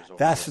fathers.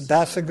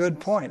 That's a good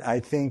point. I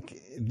think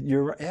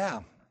you're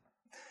that's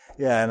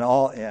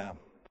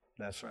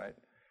right.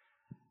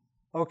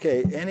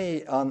 Okay,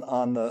 any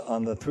on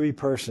the three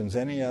persons?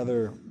 Any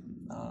other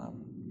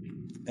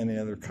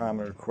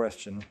comment or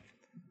question?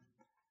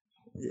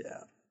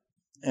 Yeah.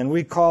 And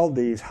we called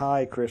these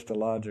high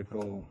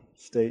Christological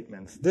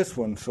statements. This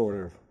one sort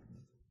of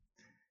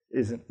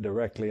isn't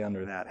directly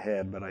under that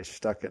head, but I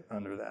stuck it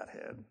under that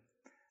head.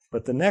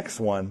 But the next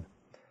one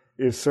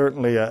is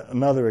certainly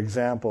another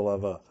example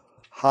of a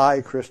high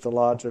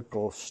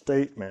Christological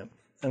statement.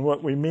 And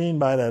what we mean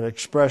by that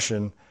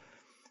expression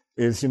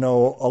is, a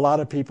lot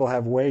of people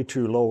have way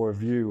too low a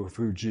view of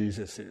who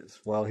Jesus is.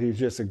 Well, he's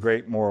just a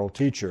great moral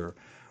teacher,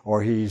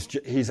 or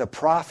he's a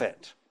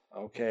prophet.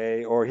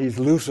 Okay, or he's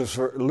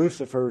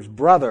Lucifer's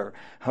brother.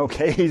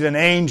 Okay, he's an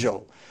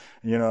angel.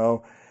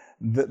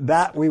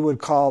 That we would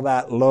call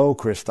that low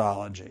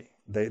Christology.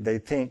 They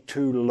think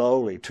too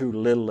lowly, too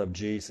little of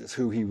Jesus,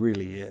 who he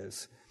really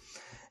is.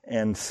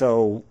 And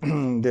so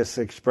this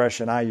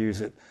expression, I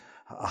use it,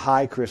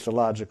 high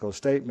Christological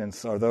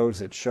statements are those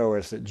that show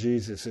us that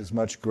Jesus is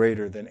much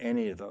greater than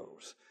any of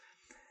those.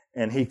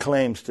 And he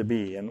claims to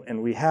be.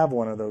 And we have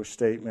one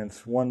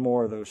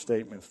more of those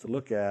statements to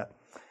look at.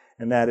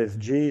 And that is,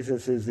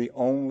 Jesus is the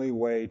only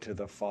way to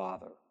the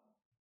Father.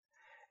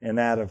 And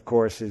that, of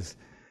course, is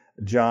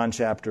John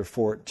chapter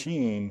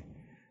 14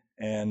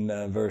 and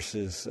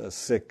verses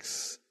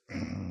 6,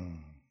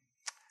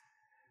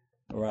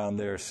 around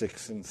there,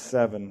 6 and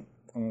 7.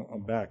 I'll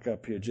back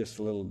up here just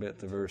a little bit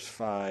to verse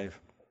 5.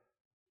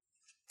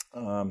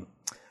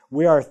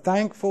 We are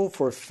thankful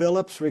for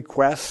Philip's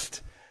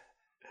request.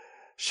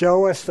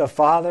 Show us the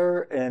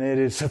Father, and it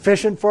is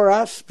sufficient for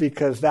us,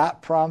 because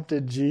that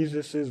prompted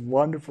Jesus'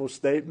 wonderful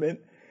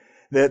statement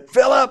that,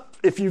 Philip,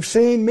 if you've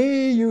seen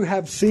me, you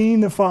have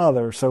seen the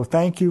Father. So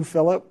thank you,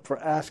 Philip, for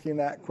asking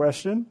that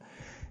question.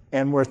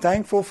 And we're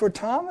thankful for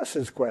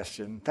Thomas's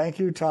question. Thank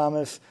you,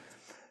 Thomas,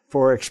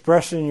 for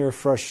expressing your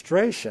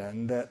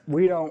frustration that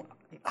we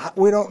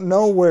don't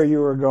know where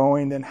you are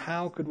going, then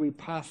how could we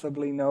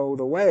possibly know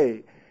the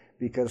way?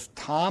 Because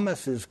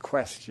Thomas's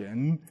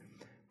question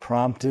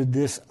prompted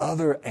this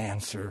other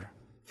answer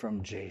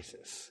from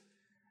Jesus.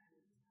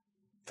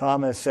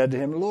 Thomas said to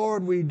him,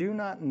 Lord, we do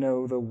not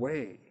know the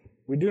way.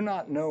 We do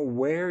not know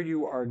where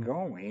you are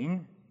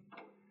going.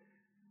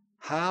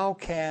 How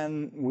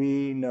can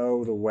we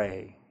know the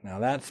way? Now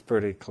that's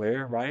pretty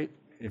clear, right?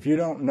 If you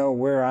don't know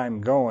where I'm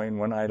going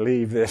when I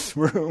leave this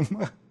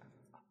room,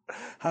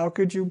 how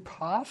could you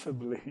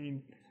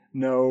possibly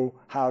know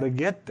how to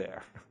get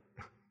there?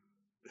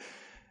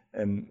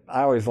 And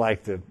I always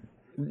like to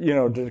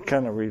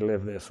kind of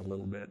relive this a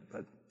little bit.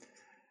 But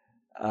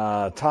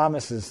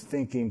Thomas is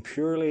thinking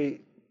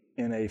purely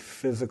in a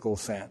physical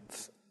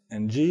sense.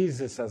 And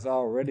Jesus has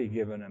already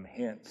given him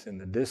hints in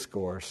the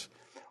discourse.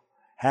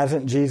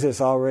 Hasn't Jesus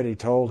already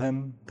told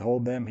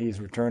them he's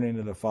returning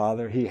to the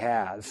Father? He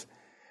has.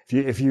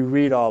 If you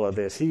read all of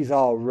this, he's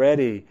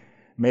already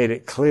made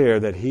it clear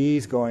that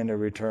he's going to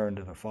return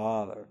to the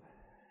Father.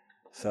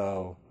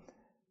 So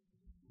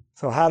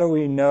how do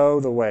we know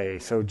the way?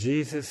 So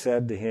Jesus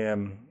said to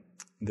him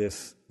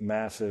this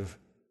massive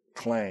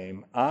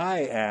claim, I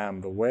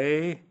am the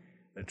way,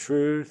 the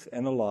truth,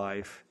 and the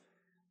life,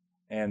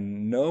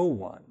 and no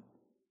one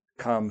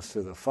comes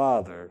to the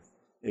Father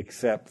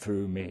except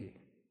through me.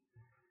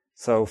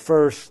 So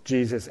first,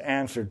 Jesus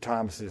answered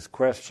Thomas's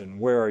question,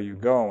 where are you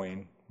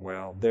going?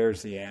 Well,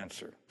 there's the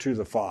answer, to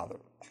the Father,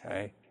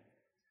 okay?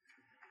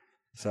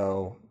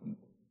 So,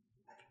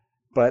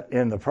 but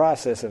in the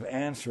process of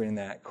answering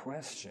that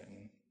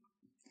question,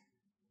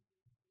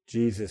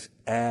 Jesus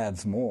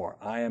adds more.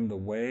 I am the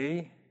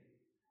way.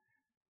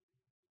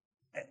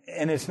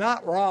 And it's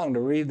not wrong to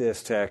read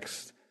this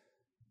text.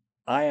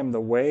 I am the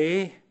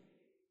way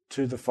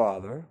to the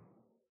Father.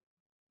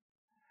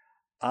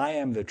 I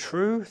am the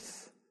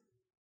truth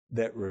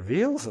that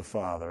reveals the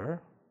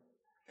Father.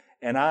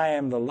 And I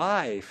am the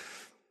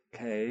life,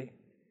 okay,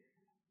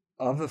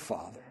 of the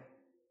Father,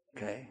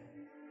 okay?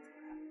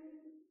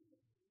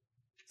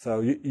 So,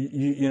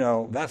 you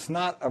know, that's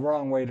not a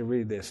wrong way to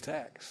read this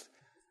text.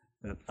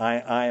 That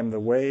I am the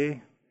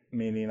way,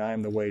 meaning I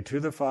am the way to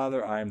the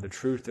Father. I am the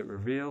truth that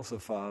reveals the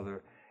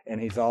Father.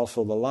 And he's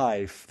also the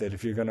life, that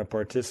if you're going to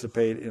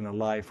participate in a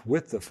life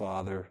with the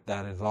Father,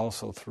 that is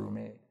also through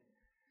me.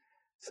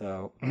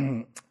 So,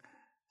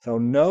 so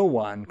no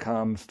one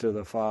comes to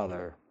the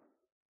Father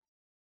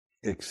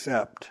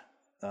except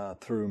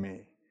through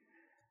me.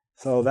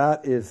 So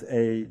that is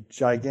a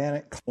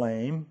gigantic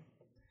claim,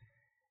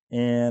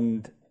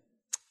 and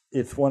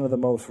it's one of the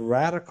most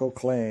radical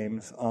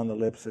claims on the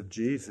lips of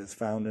Jesus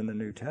found in the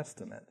New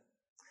Testament.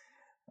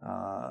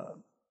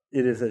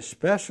 It is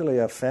especially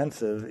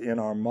offensive in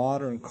our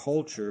modern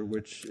culture,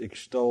 which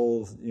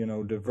extols,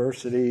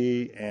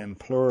 diversity and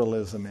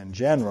pluralism in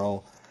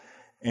general,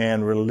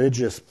 and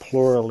religious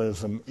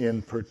pluralism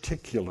in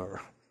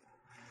particular.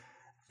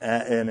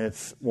 And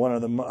it's one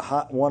of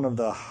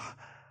the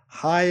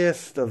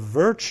highest of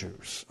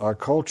virtues. Our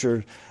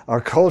culture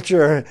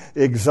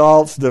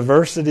exalts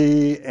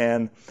diversity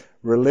and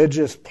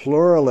religious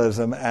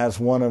pluralism as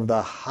one of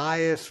the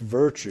highest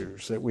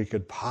virtues that we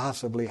could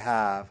possibly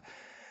have.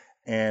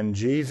 And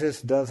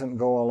Jesus doesn't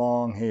go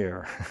along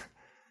here.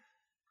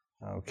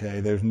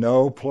 Okay, there's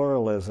no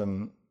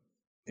pluralism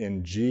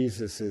in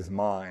Jesus'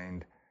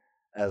 mind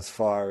as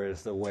far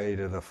as the way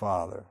to the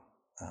Father.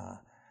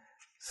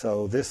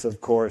 So this,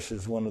 of course,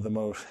 is one of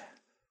the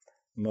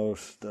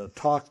most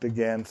talked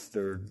against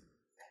or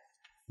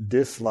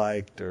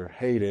disliked or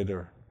hated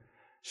or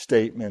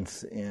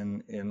statements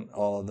in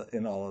all of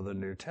the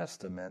New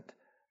Testament,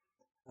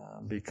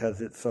 because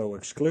it's so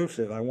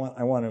exclusive. I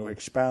want to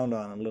expound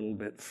on it a little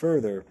bit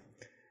further.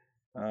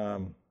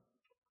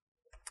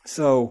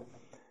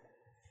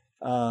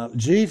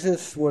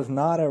 Jesus was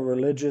not a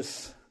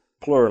religious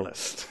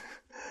pluralist.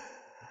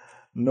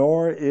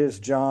 Nor is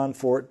John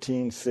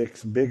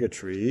 14:6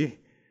 bigotry,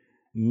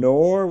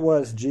 nor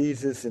was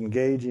Jesus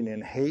engaging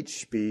in hate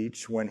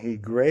speech when he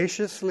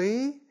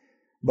graciously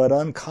but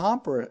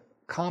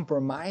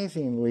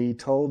uncompromisingly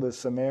told the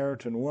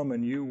Samaritan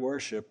woman, you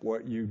worship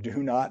what you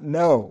do not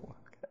know.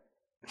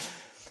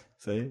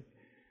 See?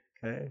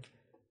 Okay.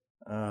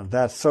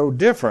 That's so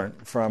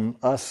different from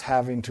us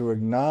having to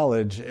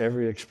acknowledge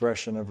every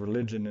expression of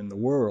religion in the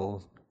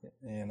world,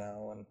 And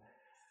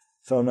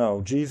so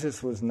no,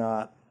 Jesus was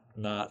not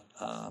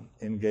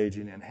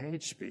engaging in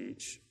hate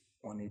speech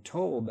when he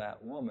told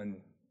that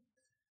woman,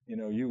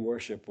 you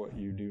worship what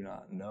you do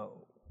not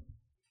know.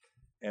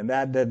 And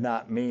that did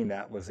not mean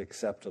that was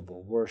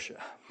acceptable worship.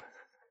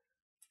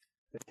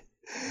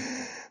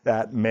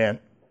 That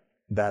meant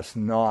that's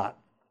not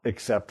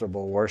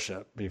acceptable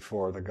worship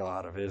before the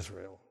God of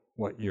Israel,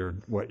 what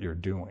you're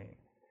doing.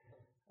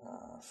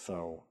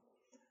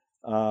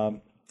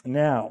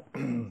 Now,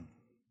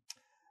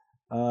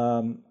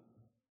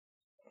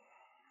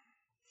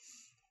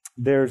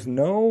 there's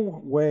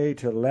no way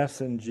to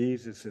lessen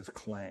Jesus'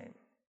 claim.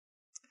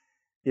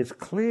 It's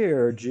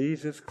clear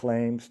Jesus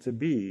claims to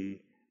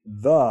be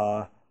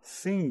the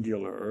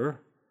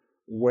singular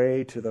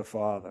way to the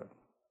Father.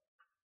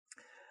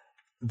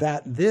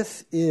 That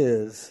this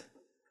is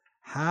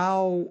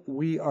how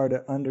we are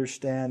to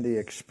understand the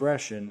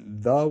expression,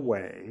 the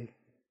way,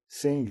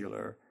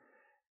 singular,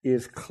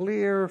 is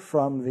clear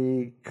from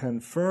the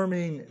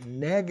confirming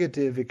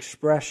negative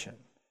expression.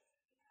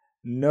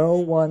 No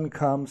one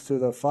comes to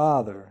the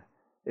Father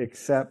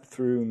except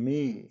through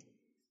me.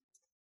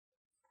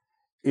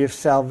 If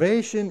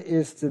salvation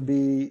is to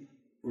be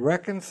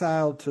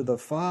reconciled to the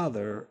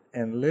Father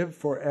and live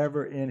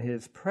forever in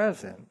his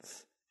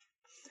presence,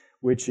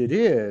 which it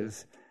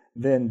is,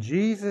 then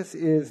Jesus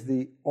is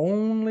the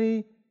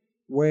only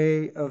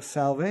way of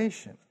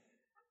salvation.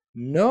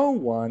 No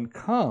one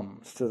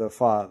comes to the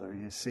Father,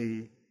 you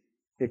see,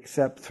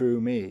 except through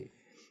me.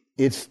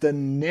 It's the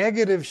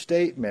negative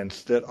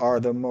statements that are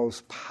the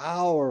most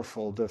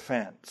powerful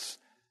defense.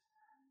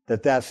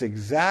 That's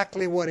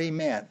exactly what he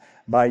meant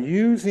by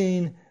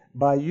using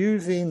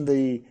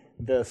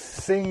the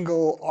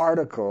single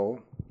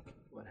article.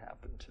 What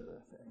happened to the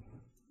thing?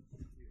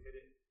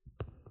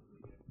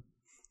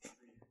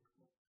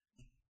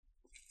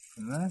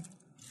 Is that?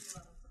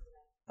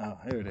 Oh,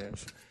 here it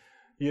is.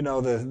 You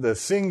know, the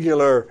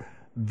singular,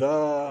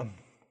 the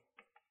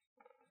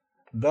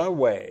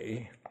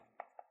way.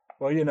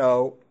 Well, you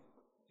know,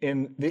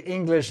 in the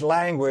English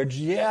language,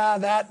 yeah,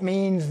 that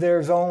means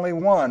there's only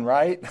one,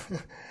 right?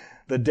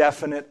 The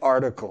definite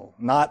article.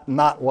 Not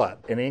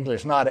what? In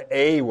English, not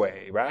a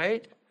way,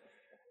 right?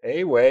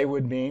 A way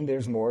would mean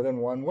there's more than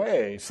one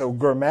way. So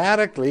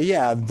grammatically,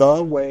 yeah,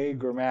 the way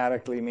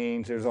grammatically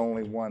means there's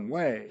only one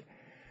way.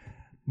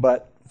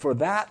 But for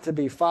that to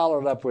be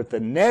followed up with the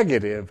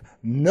negative,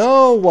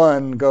 no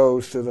one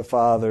goes to the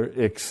Father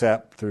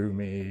except through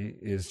me,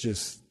 is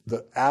just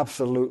the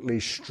absolutely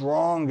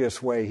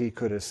strongest way he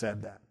could have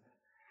said that.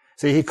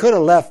 See, he could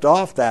have left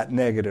off that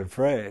negative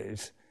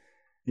phrase,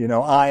 you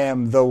know, I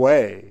am the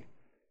way,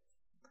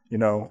 you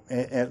know,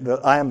 and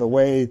I am the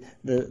way,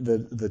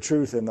 the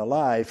truth, and the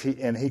life,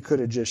 and he could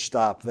have just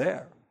stopped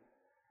there.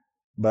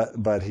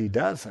 But he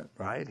doesn't,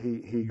 right?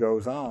 He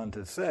goes on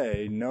to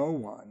say, no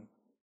one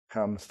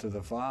comes to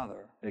the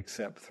Father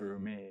except through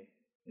me.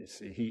 You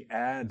see, he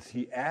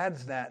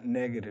adds that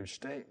negative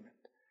statement.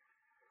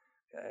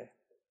 Okay.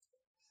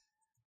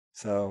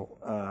 So,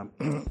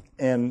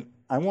 and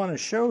I want to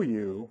show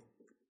you,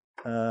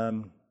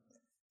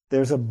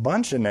 there's a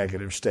bunch of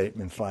negative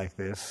statements like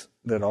this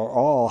that are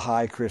all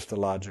high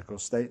Christological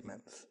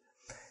statements.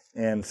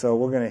 And so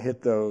we're going to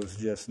hit those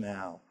just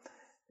now.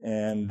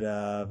 And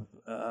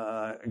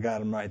I got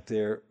them right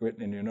there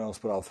written in your notes,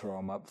 but I'll throw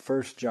them up.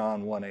 1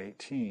 John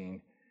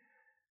 1:18.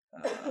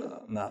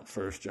 Not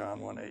 1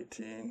 John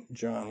 1:18.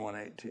 John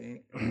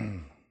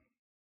 1:18.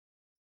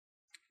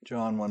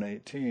 John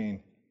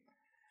 1:18.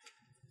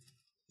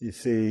 You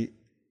see,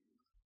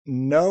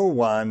 no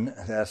one,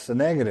 that's the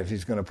negative,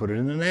 he's going to put it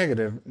in the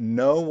negative,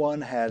 no one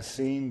has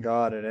seen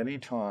God at any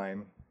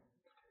time.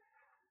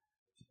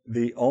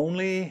 The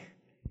only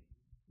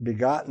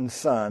begotten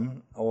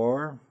Son,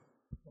 or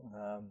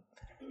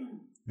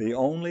the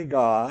only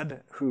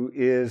God who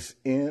is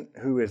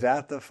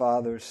at the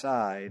Father's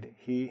side,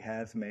 he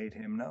has made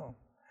him known.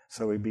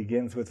 So he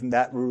begins with, and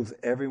that rules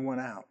everyone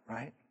out,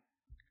 right?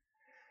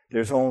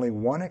 There's only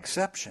one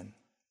exception.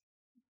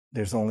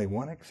 There's only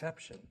one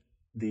exception.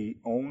 The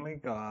only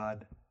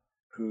God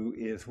who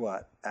is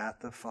what?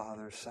 At the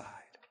Father's side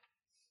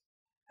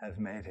has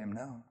made him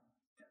known.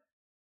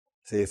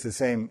 See, it's the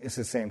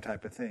same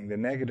type of thing. The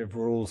negative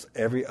rules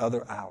every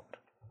other out.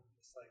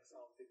 It's like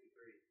Psalm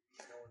 53.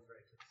 No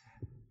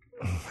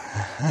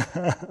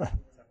one's righteous.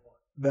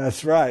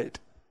 That's right.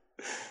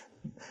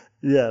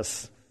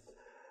 Yes.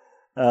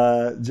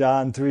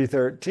 John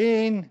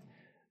 3:13.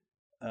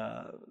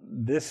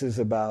 This is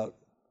about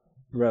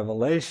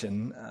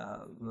revelation,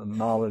 the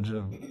knowledge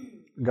of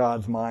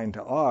God's mind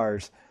to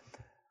ours.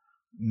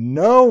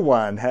 No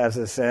one has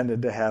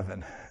ascended to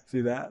heaven.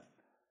 See that?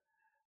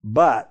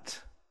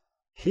 But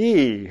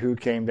he who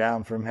came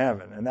down from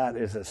heaven. And that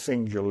is a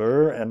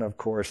singular, and of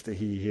course the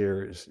he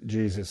here is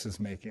Jesus is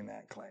making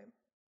that claim.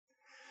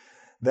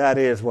 That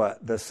is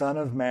what? The Son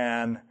of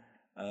Man,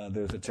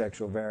 there's a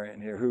textual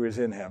variant here, who is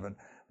in heaven.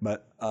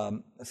 But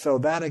so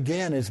that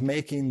again is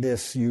making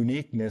this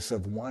uniqueness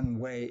of one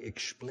way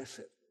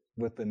explicit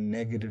with the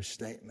negative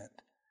statement.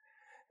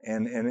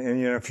 And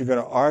you know, if you're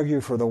going to argue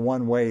for the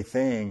one way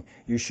thing,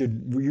 you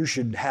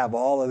should have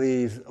all of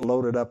these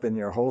loaded up in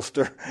your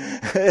holster,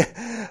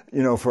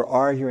 you know, for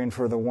arguing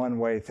for the one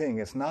way thing.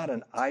 It's not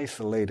an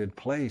isolated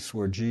place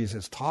where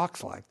Jesus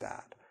talks like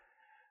that.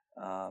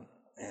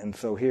 And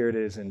so here it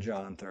is in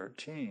John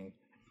 13.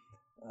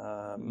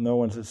 No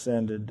one's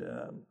ascended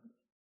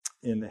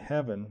into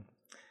heaven.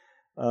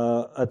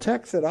 A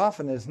text that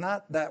often is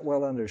not that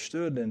well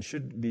understood and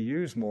should be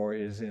used more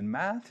is in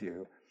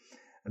Matthew.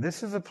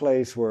 This is a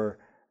place where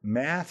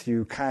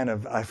Matthew kind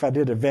of, if I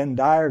did a Venn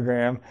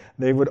diagram,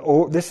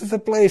 this is a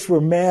place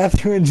where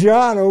Matthew and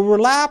John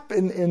overlap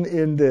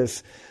in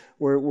this,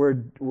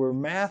 where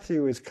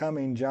Matthew is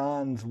coming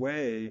John's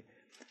way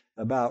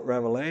about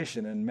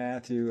Revelation in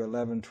Matthew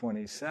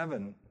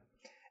 11:27.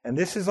 And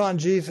this is on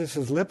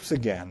Jesus' lips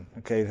again.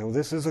 Okay, so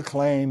this is a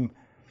claim.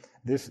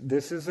 This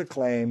is a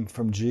claim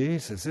from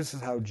Jesus. This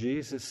is how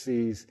Jesus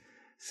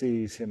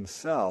sees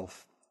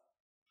himself.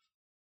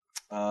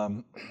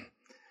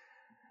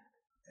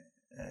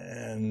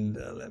 And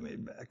let me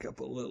back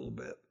up a little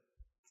bit.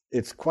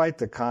 It's quite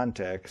the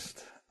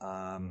context.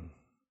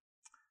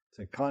 It's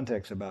a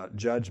context about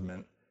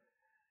judgment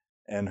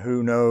and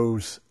who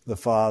knows the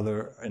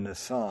Father and the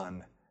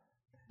Son.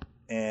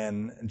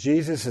 And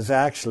Jesus is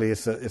actually,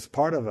 it's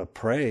part of a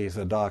praise,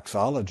 a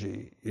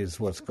doxology is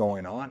what's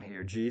going on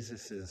here.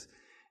 Jesus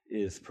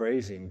is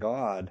praising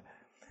God,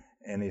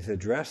 and he's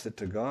addressed it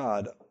to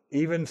God.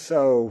 Even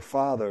so,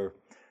 Father,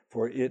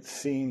 for it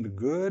seemed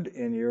good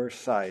in your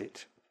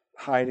sight,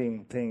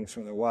 hiding things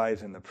from the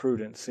wise and the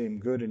prudent seemed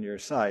good in your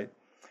sight.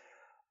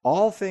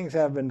 All things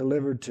have been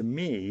delivered to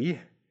me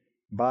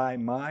by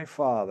my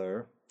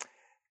Father,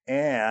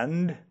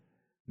 and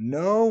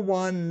no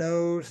one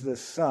knows the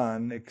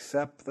Son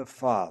except the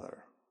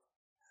Father.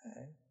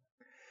 Okay?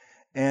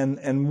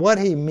 And what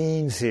he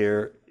means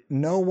here,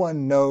 no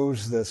one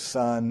knows the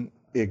Son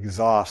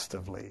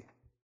exhaustively.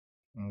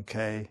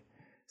 Okay?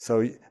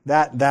 So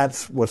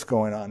that's what's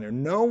going on there.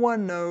 No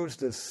one knows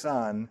the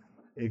Son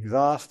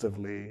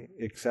exhaustively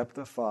except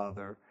the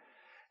Father.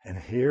 And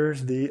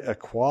here's the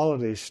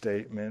equality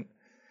statement.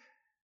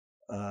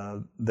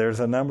 There's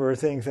a number of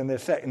things in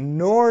this text.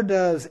 Nor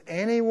does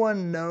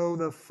anyone know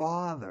the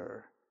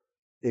Father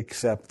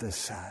except the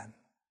Son.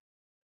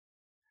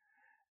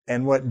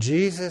 And what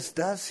Jesus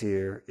does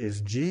here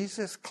is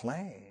Jesus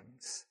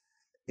claims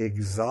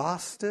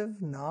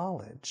exhaustive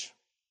knowledge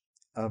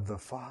of the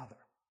Father.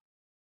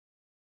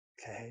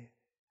 Okay?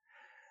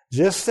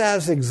 Just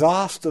as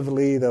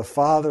exhaustively the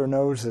Father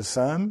knows the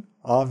Son,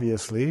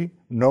 obviously,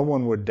 no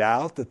one would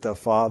doubt that the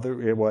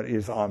Father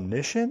is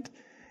omniscient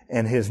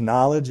and his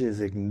knowledge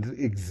is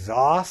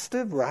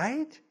exhaustive,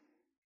 right?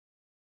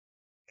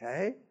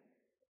 Okay?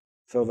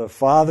 So the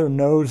Father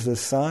knows the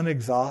Son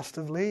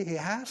exhaustively. He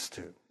has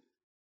to.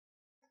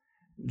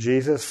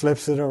 Jesus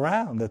flips it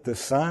around, that the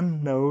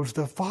Son knows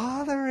the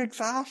Father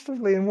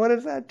exhaustively. And what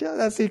does that do?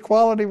 That's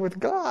equality with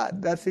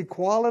God. That's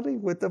equality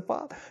with the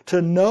Father.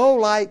 To know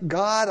like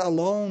God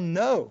alone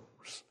knows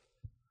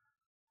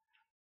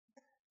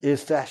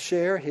is to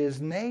share his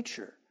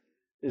nature.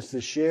 It is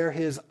to share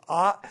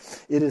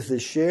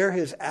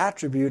his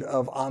attribute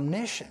of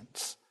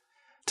omniscience.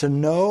 To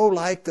know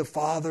like the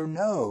Father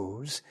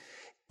knows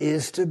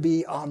is to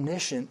be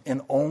omniscient,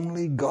 and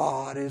only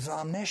God is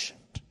omniscient.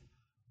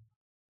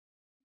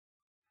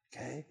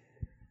 Okay?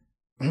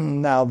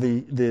 Now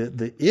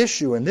the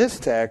issue in this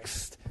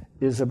text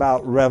is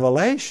about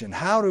revelation.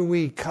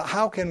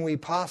 How can we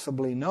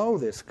possibly know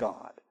this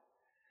God?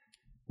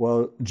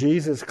 Well,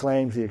 Jesus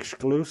claims the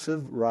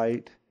exclusive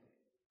right.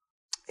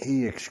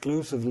 He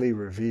exclusively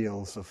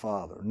reveals the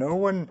Father. No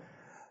one,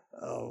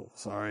 all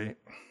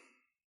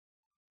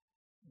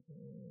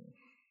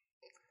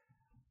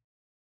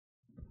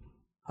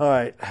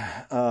right,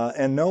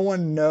 and no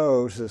one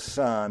knows the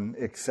Son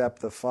except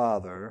the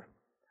Father,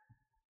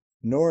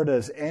 nor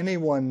does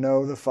anyone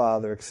know the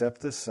Father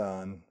except the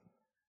Son.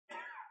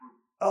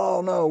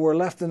 Oh no, we're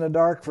left in the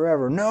dark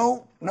forever.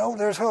 No,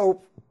 there's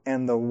hope.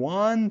 And the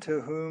one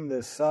to whom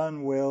the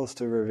Son wills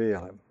to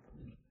reveal him.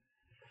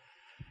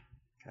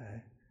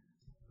 Okay.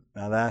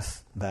 Now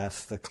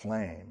that's the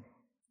claim.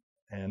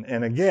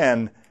 And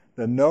again,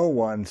 the no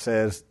one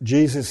says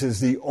Jesus is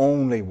the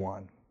only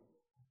one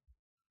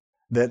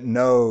that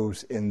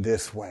knows in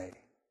this way.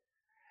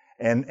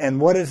 And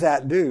what does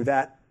that do?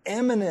 That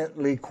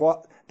eminently,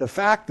 the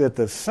fact that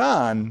the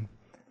Son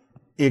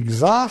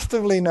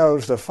exhaustively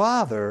knows the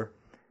Father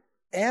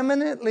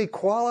eminently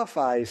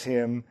qualifies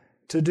him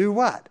to do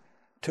what?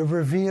 To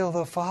reveal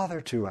the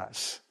Father to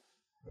us.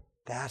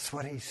 That's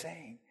what he's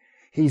saying.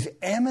 He's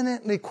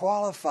eminently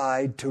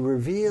qualified to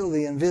reveal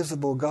the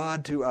invisible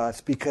God to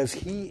us because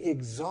he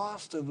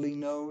exhaustively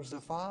knows the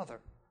Father.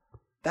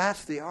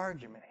 That's the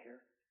argument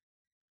here.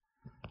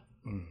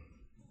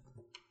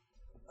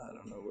 I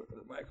don't know where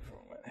the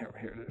microphone went.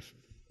 Here it is.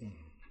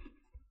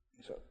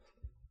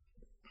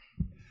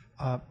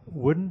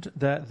 Wouldn't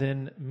that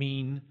then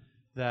mean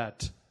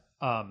that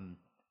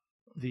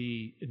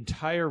the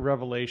entire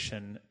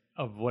revelation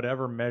of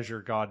whatever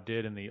measure God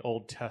did in the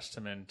Old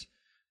Testament,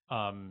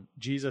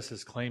 Jesus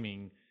is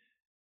claiming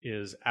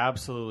is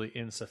absolutely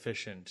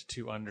insufficient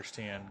to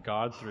understand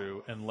God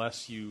through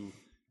unless you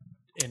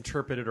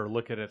interpret it or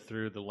look at it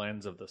through the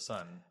lens of the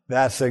Son?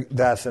 That's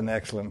an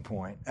excellent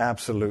point.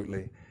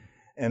 Absolutely.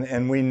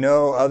 And we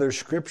know other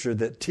scripture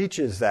that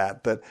teaches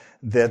that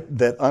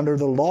under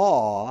the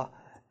law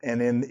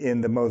and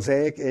in the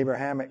Mosaic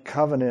Abrahamic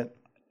covenant,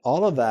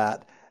 all of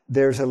that,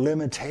 there's a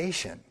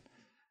limitation.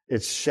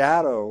 It's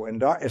shadow and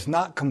dark. It's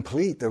not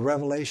complete. The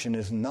revelation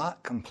is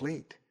not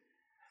complete.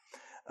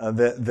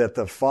 That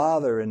the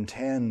Father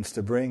intends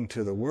to bring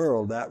to the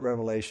world, that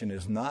revelation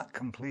is not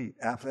complete.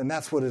 And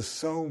that's what is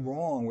so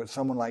wrong with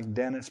someone like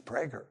Dennis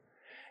Prager.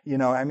 He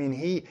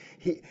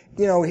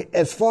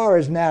as far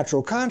as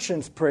natural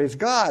conscience, praise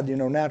God,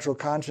 natural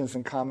conscience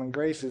and common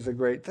grace is a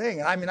great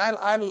thing. I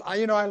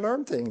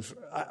learned things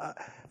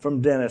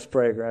from Dennis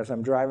Prager as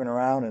I'm driving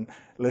around and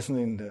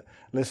listening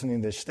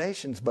to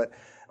stations, but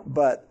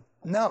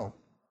no,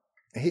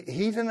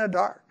 he's in the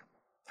dark.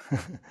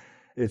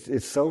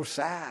 It's so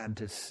sad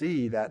to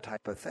see that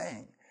type of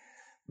thing.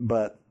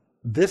 But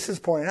this is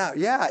pointing out,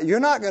 you're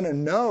not going to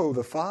know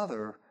the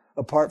Father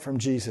apart from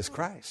Jesus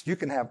Christ. You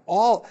can have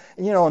all,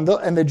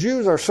 and the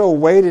Jews are so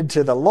weighted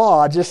to the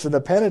law, just to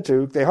the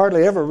Pentateuch, they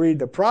hardly ever read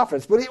the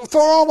prophets, but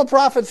throw all the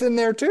prophets in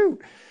there too.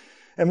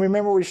 And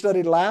remember we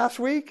studied last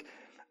week,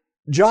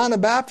 John the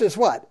Baptist,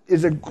 what?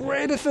 Is the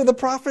greatest of the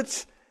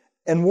prophets?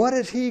 And what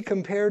is he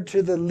compared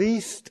to the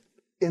least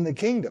in the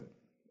kingdom?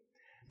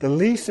 The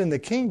least in the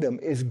kingdom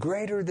is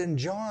greater than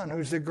John,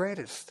 who's the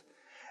greatest.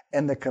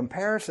 And the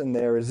comparison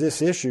there is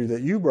this issue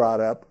that you brought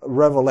up,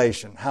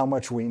 revelation, how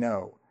much we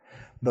know.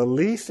 The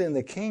least in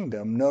the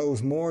kingdom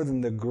knows more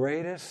than the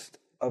greatest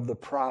of the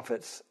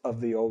prophets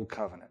of the Old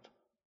Covenant.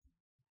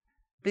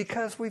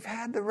 Because we've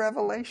had the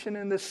revelation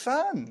in the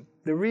Son.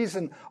 The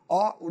reason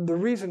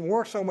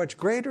we're so much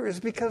greater is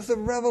because the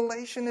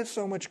revelation is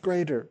so much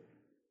greater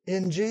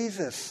in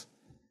Jesus.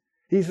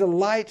 He's the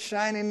light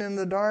shining in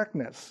the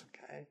darkness.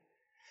 Okay?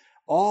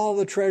 All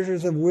the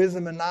treasures of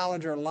wisdom and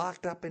knowledge are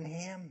locked up in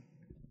Him.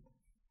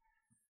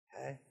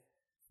 Okay?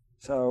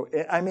 So,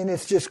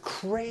 it's just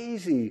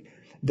crazy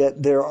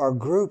that there are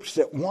groups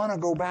that want to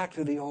go back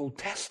to the Old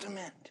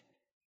Testament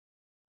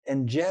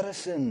and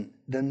jettison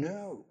the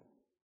New.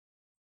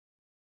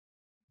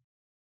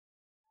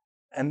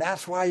 And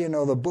that's why,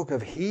 the book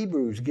of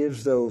Hebrews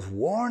gives those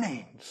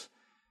warnings.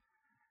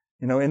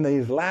 In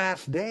these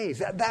last days,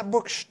 that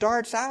book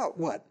starts out,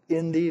 what?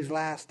 In these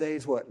last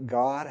days, what?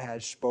 God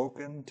has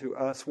spoken to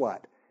us,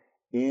 what?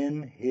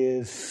 In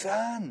His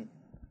Son.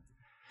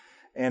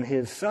 And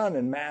His Son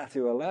in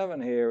Matthew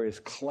 11 here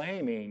is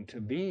claiming to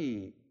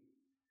be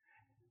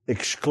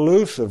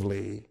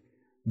exclusively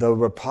the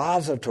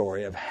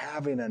repository of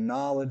having a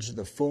knowledge,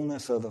 the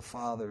fullness of the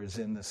Father is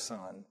in the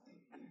Son.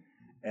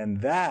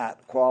 And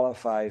that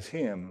qualifies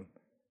Him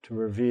to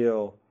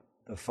reveal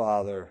the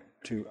Father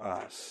to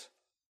us.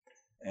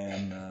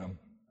 And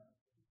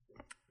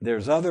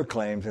there's other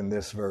claims in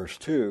this verse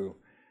too.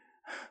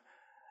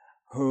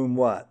 Whom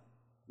what?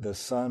 The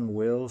Son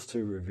wills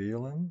to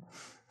reveal Him?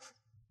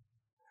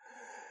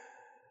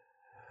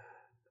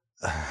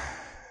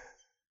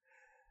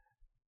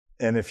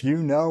 And if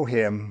you know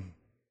Him,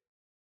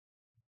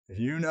 if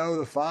you know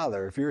the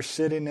Father, if you're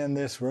sitting in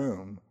this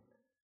room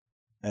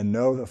and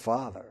know the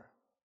Father,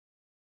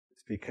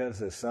 it's because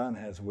the Son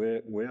has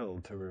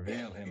willed to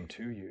reveal Him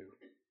to you.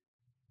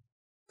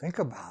 Think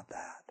about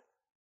that.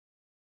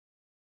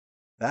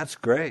 That's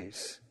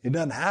grace. He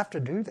doesn't have to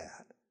do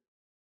that.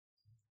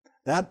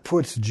 That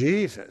puts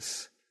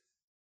Jesus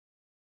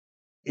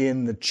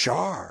in the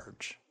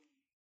charge.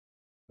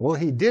 Well,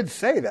 He did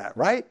say that,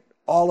 right?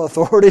 All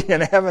authority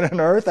in heaven and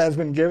earth has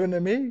been given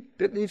to me.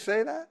 Didn't He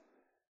say that?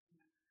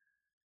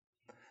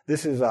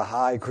 This is a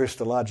high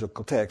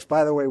Christological text.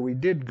 By the way, we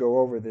did go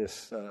over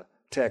this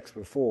text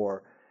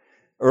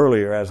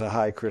earlier as a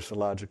high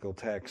Christological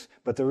text.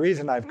 But the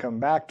reason I've come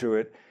back to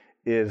it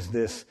is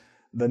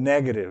the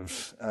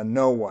negatives.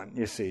 No one,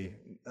 you see,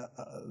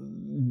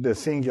 the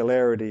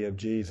singularity of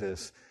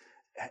Jesus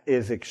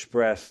is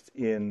expressed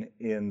in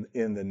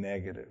the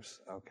negatives.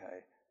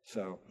 Okay,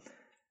 so,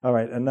 all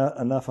right,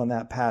 enough on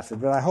that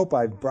passage. But I hope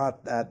I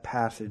brought that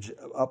passage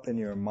up in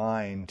your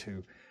mind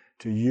to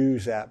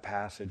use that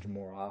passage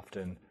more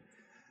often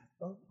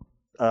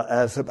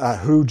as about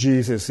who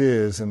Jesus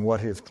is and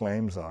what His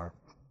claims are.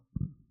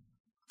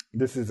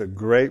 This is a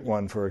great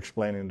one for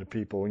explaining to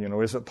people,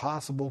 is it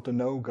possible to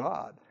know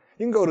God?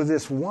 You can go to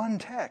this one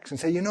text and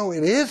say,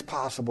 it is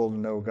possible to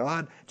know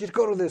God. Just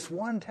go to this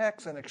one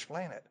text and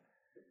explain it.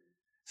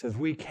 It says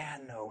we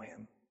can know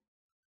Him.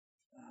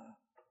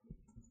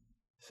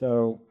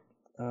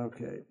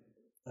 Okay,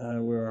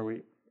 where are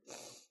we?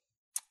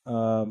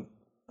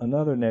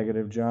 Another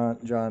negative, John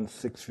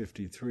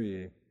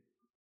 6:53.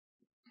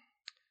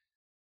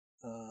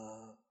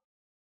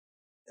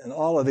 And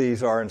all of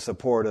these are in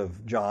support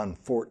of John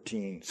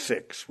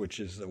 14:6, which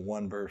is the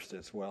one verse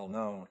that's well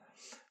known.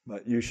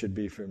 But you should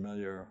be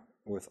familiar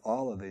with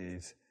all of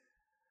these.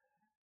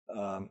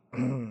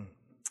 John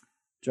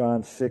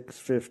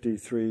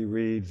 6:53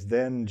 reads,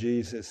 "Then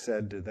Jesus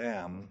said to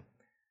them,"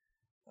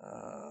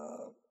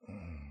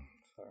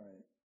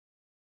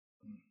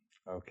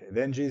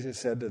 "Then Jesus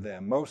said to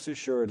them, most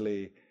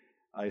assuredly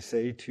I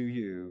say to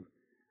you,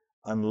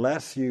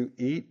 unless you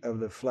eat of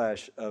the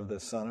flesh of the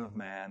Son of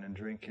Man and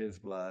drink His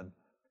blood,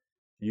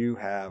 you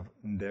have,"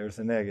 there's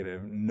the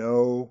negative,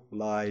 "no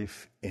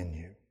life in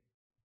you."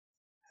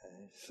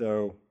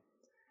 So,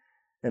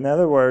 in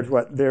other words,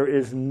 there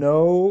is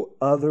no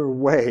other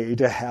way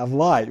to have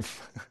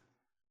life.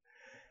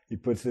 He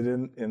puts it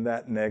in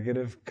that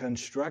negative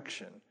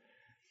construction.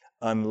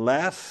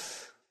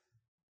 Unless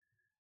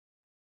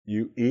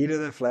you eat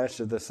of the flesh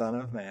of the Son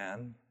of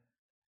Man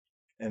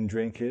and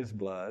drink His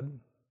blood,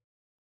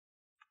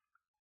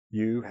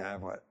 you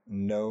have what?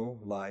 No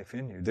life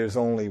in you. There's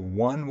only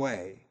one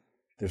way.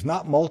 There's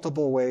not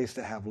multiple ways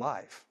to have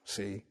life,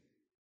 see?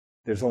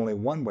 There's only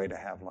one way to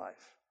have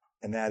life,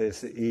 and that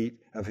is to eat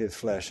of His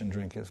flesh and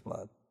drink His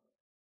blood.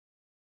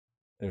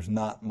 There's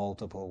not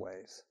multiple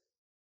ways.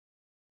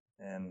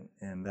 And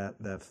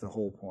that's the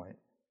whole point.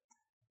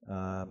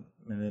 And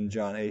then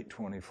John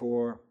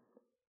 8:24.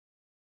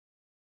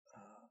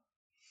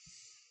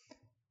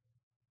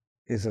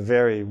 is a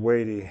very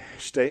weighty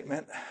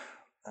statement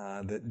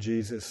that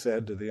Jesus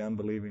said to the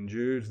unbelieving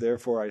Jews.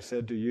 Therefore I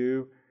said to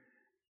you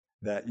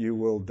that you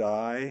will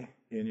die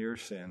in your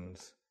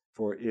sins,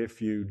 for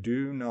if you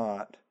do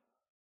not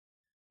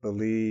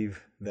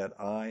believe that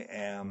I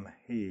am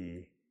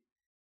He,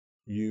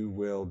 you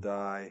will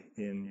die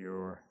in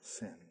your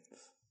sins.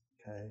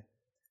 Okay?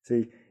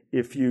 See,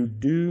 if you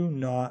do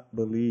not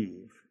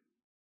believe,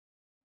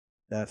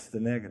 that's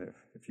the negative.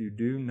 If you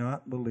do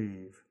not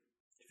believe,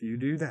 if you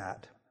do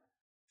that,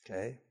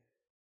 okay,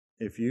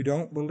 if you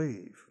don't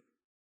believe,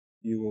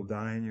 you will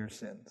die in your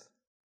sins.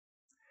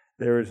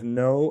 There is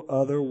no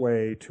other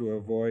way to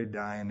avoid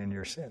dying in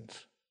your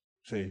sins.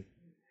 See?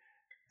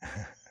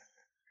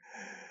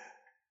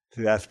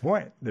 See, that's the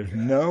point. There's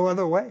no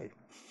other way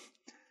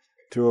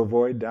to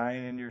avoid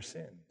dying in your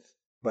sins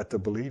but to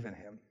believe in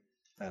Him.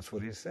 That's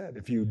what He said.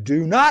 If you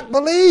do not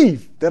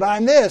believe that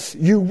I'm this,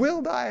 you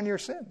will die in your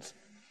sins.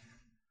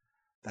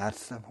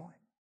 That's the point.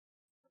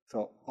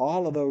 So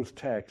all of those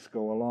texts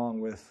go along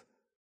with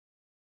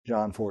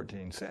John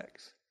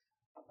 14:6.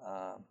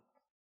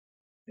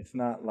 It's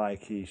not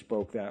like He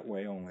spoke that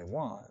way only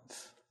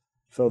once.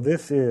 So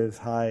this is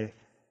high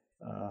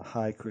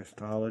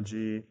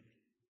Christology.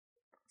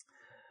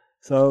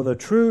 So the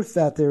truth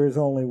that there is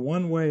only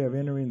one way of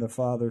entering the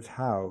Father's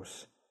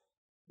house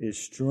is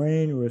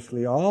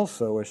strenuously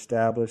also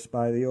established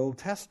by the Old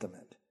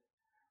Testament.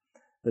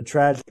 The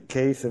tragic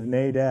case of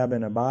Nadab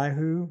and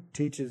Abihu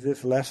teaches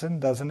this lesson,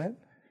 doesn't it?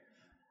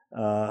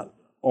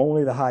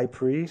 Only the high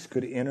priest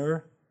could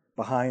enter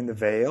behind the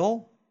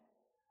veil.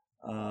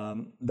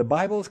 The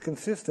Bible's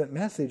consistent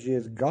message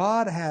is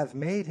God has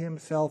made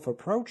Himself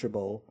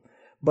approachable,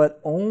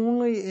 but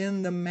only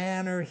in the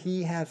manner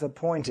He has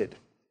appointed.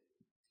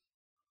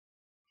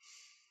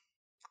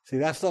 See,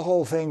 that's the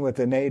whole thing with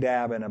the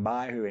Nadab and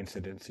Abihu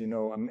incidents. You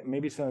know,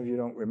 maybe some of you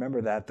don't remember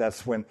that.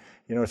 That's when,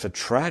 you know, it's a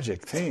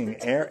tragic thing.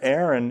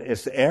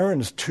 It's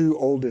Aaron's two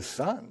oldest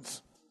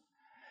sons.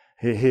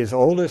 His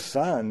oldest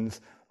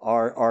sons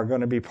are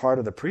going to be part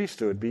of the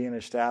priesthood, being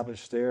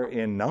established there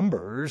in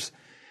Numbers.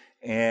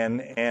 And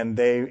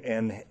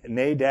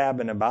Nadab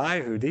and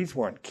Abihu, these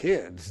weren't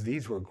kids.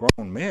 These were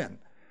grown men.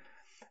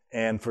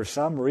 And for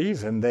some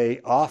reason,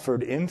 they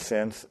offered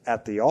incense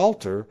at the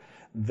altar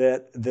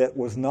that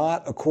was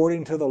not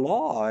according to the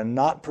law and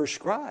not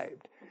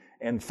prescribed.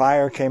 And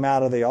fire came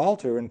out of the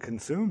altar and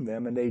consumed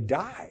them, and they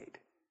died.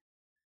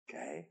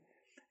 Okay?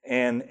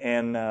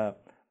 And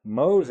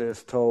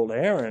Moses told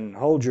Aaron,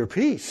 hold your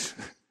peace.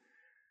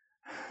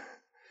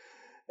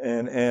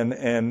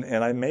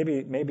 and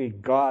maybe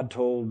God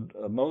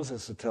told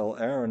Moses to tell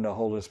Aaron to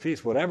hold his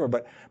peace, whatever.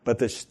 But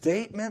the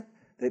statement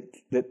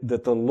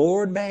that the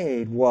Lord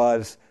made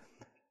was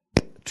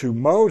to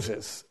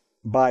Moses,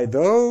 by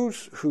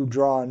those who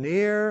draw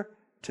near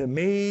to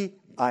me,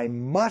 I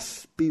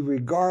must be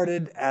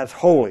regarded as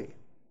holy.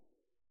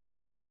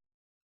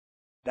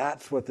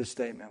 That's what the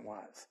statement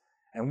was.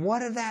 And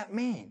what did that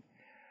mean?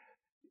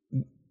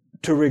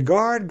 To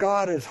regard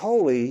God as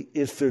holy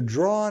is to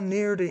draw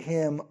near to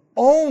Him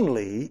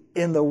only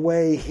in the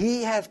way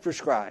He has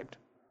prescribed.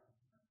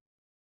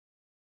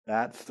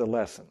 That's the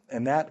lesson.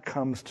 And that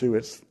comes to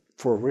its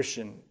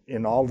fruition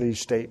in all these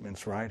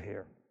statements right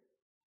here.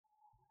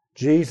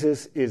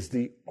 Jesus is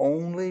the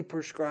only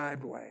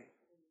prescribed way.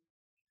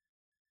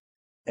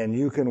 And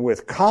you can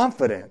with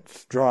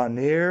confidence draw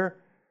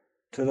near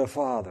to the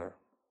Father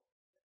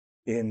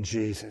in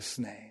Jesus'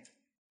 name.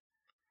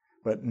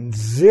 But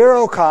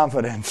zero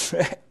confidence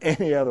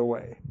any other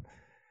way.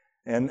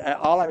 And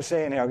all I'm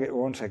saying here, I'll get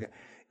 1 second,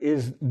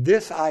 is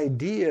this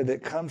idea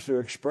that comes to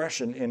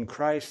expression in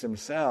Christ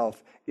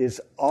Himself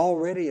is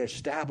already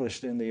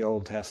established in the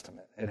Old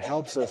Testament. It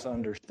helps us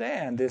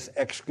understand this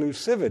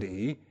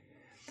exclusivity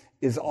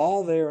is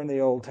all there in the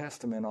Old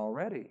Testament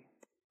already,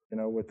 you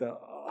know, with the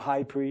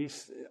high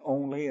priest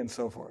only and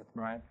so forth,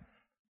 right?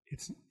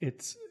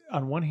 It's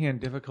on one hand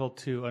difficult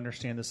to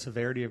understand the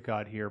severity of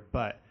God here,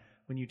 but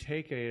when you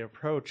take an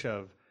approach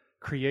of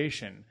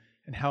creation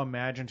and how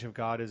imaginative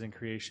God is in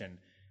creation,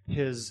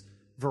 His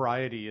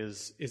variety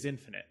is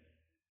infinite.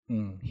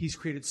 He's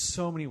created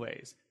so many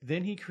ways.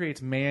 Then He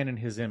creates man in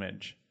His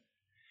image.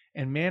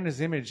 And man in His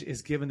image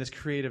is given this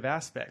creative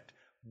aspect.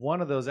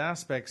 One of those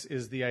aspects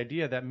is the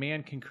idea that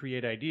man can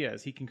create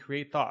ideas. He can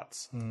create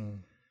thoughts.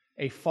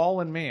 A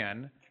fallen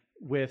man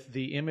with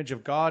the image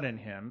of God in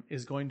him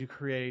is going to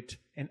create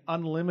an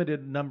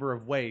unlimited number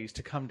of ways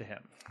to come to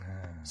Him.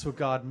 So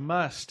God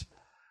must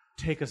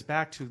take us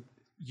back to,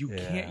 you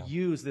can't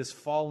use this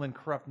fallen,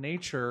 corrupt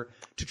nature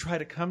to try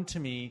to come to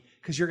me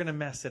because you're going to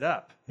mess it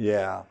up.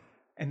 Yeah.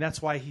 And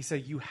that's why He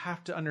said you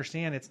have to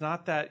understand it's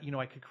not that, you know,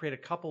 I could create a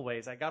couple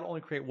ways. I got to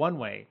only create one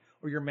way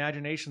or your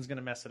imagination's going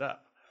to mess it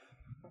up.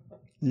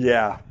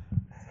 Yeah.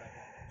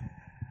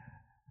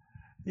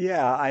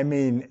 Yeah, I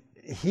mean,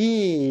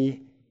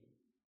 He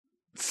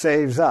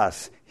saves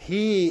us.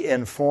 He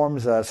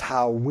informs us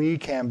how we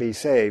can be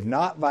saved,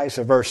 not vice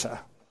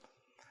versa.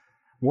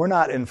 We're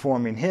not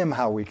informing him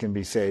how we can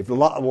be saved.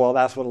 Well,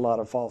 that's what a lot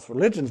of false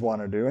religions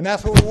want to do, and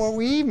that's what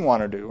we even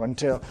want to do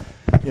until,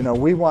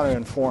 we want to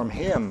inform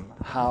him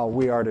how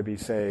we are to be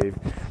saved,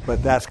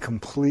 but that's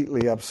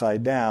completely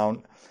upside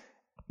down,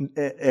 and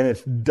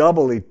it's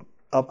doubly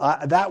up.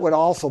 That would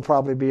also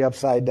probably be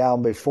upside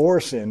down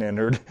before sin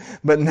entered,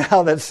 but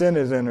now that sin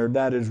has entered,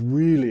 that is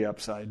really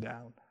upside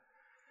down.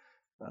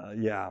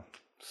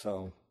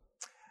 So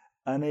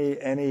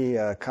any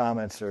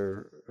comments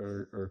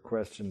or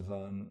questions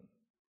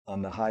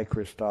on the high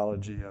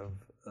Christology of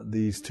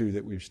these two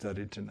that we've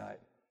studied tonight?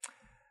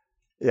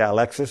 Yeah,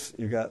 Alexis,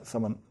 you got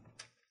someone?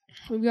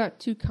 We've got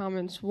two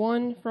comments.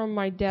 One from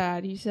my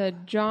dad. He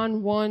said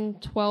John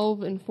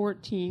 1:12 and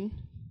 14.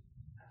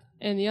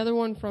 And the other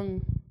one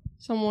from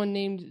someone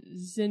named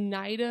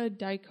Zenaida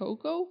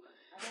Daikoko.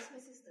 That's my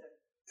sister.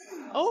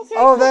 Okay.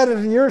 Oh, that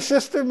is your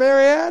sister,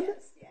 Marianne?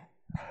 Yes, yeah.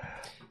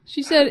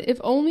 She said, if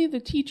only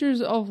the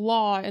teachers of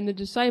law and the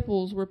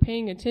disciples were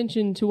paying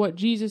attention to what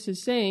Jesus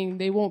is saying,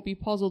 they won't be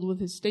puzzled with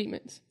his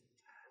statements.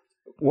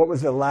 What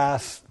was the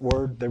last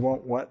word? They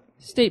won't what?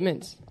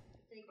 Statements.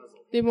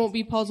 They won't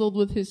be puzzled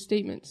with his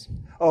statements.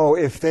 Oh,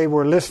 if they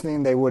were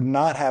listening, they would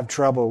not have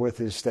trouble with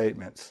his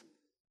statements.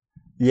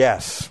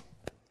 Yes.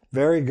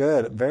 Very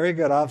good. Very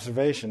good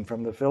observation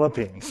from the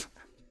Philippines.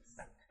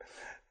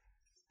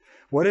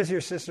 What is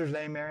your sister's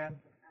name, Marianne?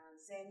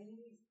 Zeni,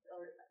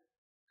 or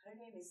her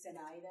name is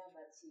Zenaida,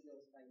 but she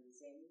goes by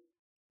Zeni.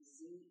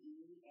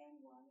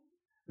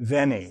 Z-E-N-Y.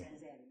 Zeni.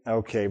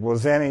 Okay. Well,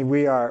 Zeni,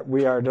 we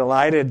are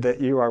delighted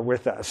that you are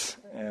with us,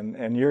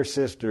 and your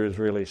sister is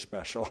really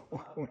special.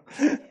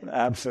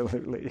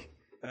 Absolutely.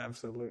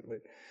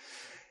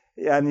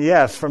 And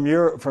yes, from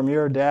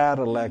your dad,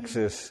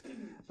 Alexis,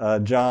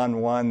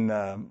 John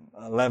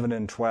 1:11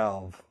 and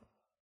 12.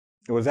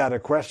 Was that a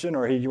question,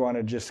 or he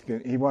wanted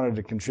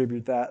to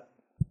contribute that?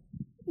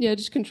 Yeah,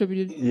 just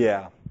contributed.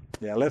 Yeah.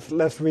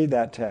 Let's read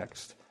that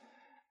text.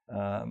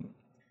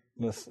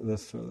 Let's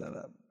throw that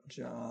up.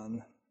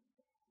 John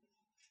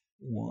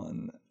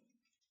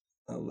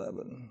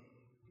 1:11.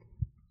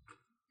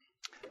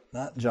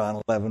 Not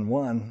John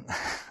 11:1.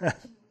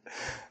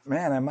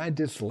 Man, am I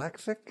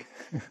dyslexic?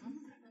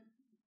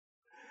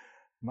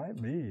 Might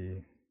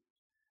be.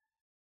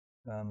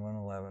 John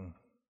 1:11.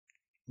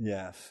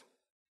 Yes.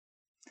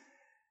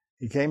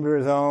 He came to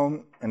his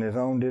own, and his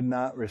own did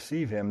not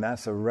receive him.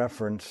 That's a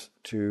reference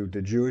to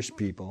the Jewish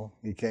people.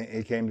 He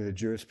came to the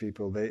Jewish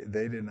people. They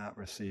did not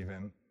receive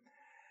him.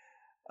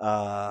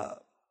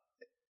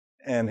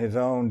 And his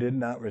own did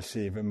not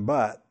receive him.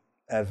 But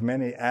as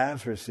many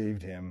as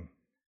received him,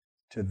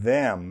 to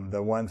them,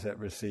 the ones that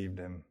received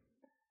him,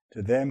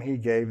 to them he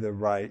gave the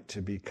right to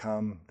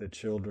become the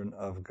children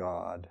of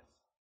God.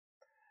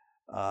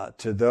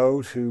 To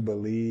those who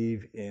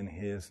believe in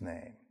his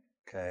name.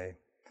 Okay?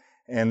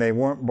 And they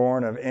weren't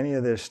born of any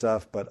of this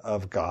stuff, but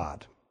of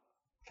God.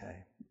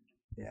 Okay?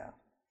 Yeah.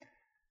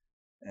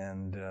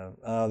 And,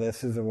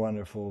 this is a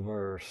wonderful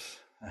verse.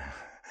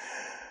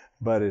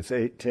 But it's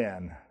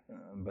 8:10.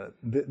 But,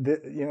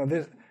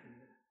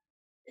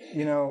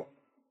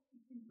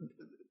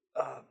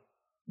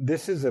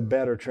 this is a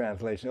better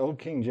translation. Old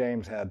King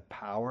James had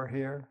power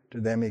here.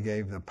 To them he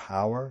gave the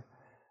power.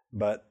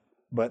 But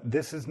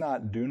this is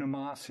not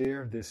dunamis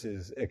here. This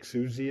is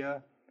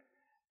exousia.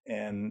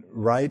 And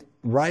right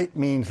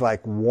means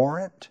like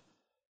warrant.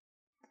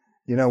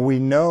 We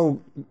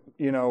know,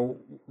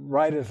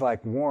 right is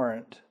like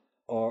warrant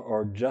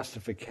or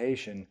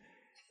justification.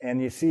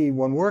 And you see,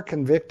 when we're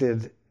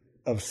convicted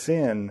of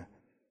sin,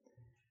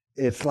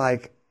 it's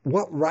like,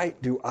 what right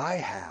do I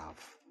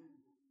have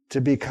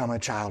to become a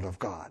child of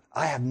God?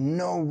 I have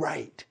no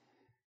right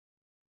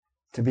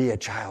to be a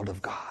child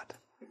of God.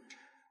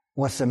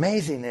 What's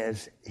amazing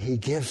is he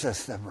gives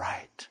us the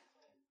right.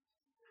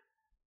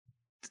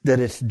 That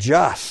it's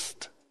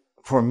just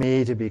for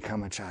me to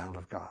become a child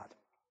of God.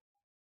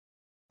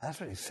 That's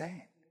what he's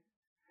saying.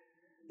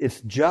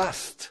 It's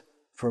just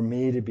for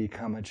me to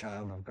become a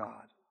child of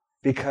God.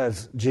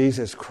 Because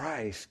Jesus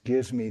Christ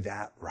gives me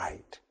that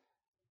right.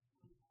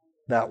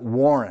 That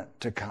warrant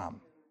to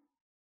come.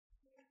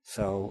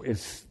 So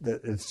it's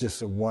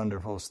just a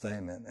wonderful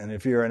statement. And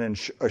if you're an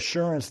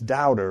assurance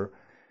doubter,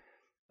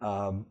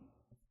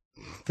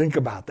 think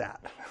about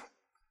that.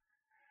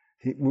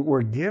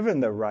 We're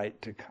given the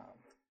right to come.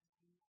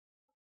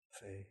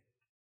 See,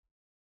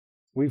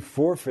 we've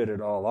forfeited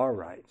all our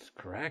rights,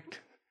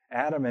 correct?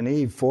 Adam and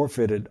Eve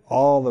forfeited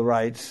all the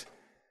rights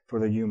for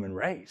the human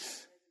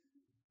race.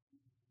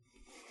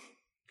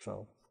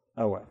 So,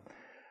 oh well.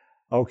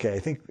 Okay, I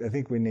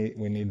think we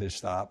need to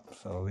stop.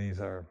 So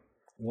these are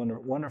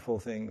wonderful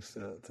things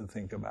to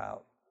think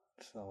about.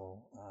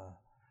 So,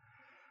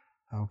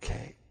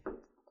 okay.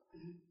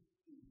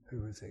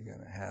 Who is he going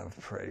to have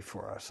pray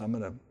for us? I'm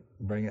going to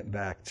bring it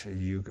back to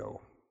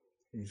Hugo.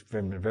 He's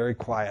been very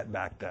quiet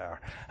back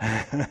there.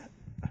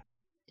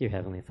 Dear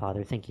Heavenly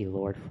Father, thank you,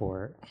 Lord,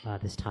 for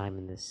this time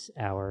and this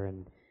hour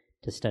and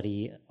to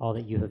study all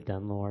that you have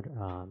done, Lord,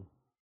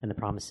 and the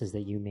promises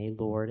that you made,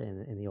 Lord,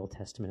 in the Old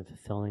Testament, and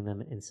fulfilling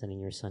them and sending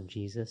your Son,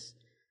 Jesus,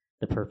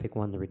 the perfect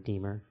one, the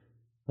Redeemer,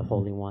 the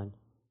Holy One,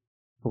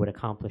 who would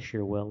accomplish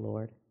your will,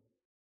 Lord.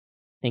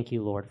 Thank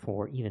you, Lord,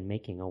 for even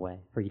making a way,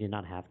 for you did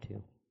not have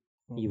to.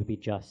 You would be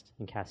just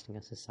in casting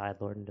us aside,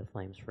 Lord, into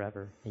flames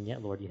forever. And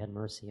yet, Lord, you had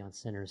mercy on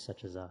sinners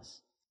such as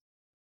us.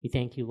 We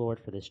thank you, Lord,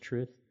 for this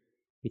truth.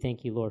 We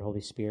thank you, Lord,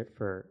 Holy Spirit,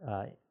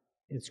 for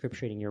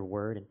inscripturating your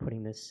word and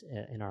putting this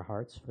in our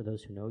hearts for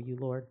those who know you,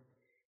 Lord.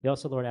 We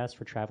also, Lord, ask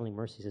for traveling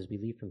mercies as we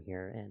leave from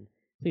here. And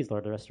please,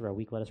 Lord, the rest of our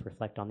week, let us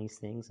reflect on these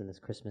things in this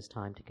Christmas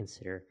time to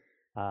consider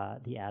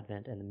the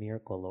advent and the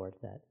miracle, Lord,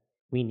 that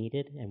we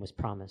needed and was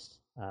promised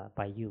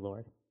by you,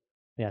 Lord.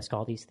 We ask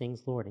all these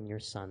things, Lord, in your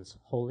Son's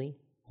holy,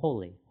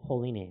 holy,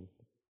 holy name,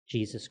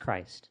 Jesus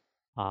Christ.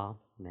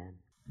 Amen.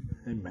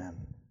 Amen.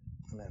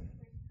 Amen.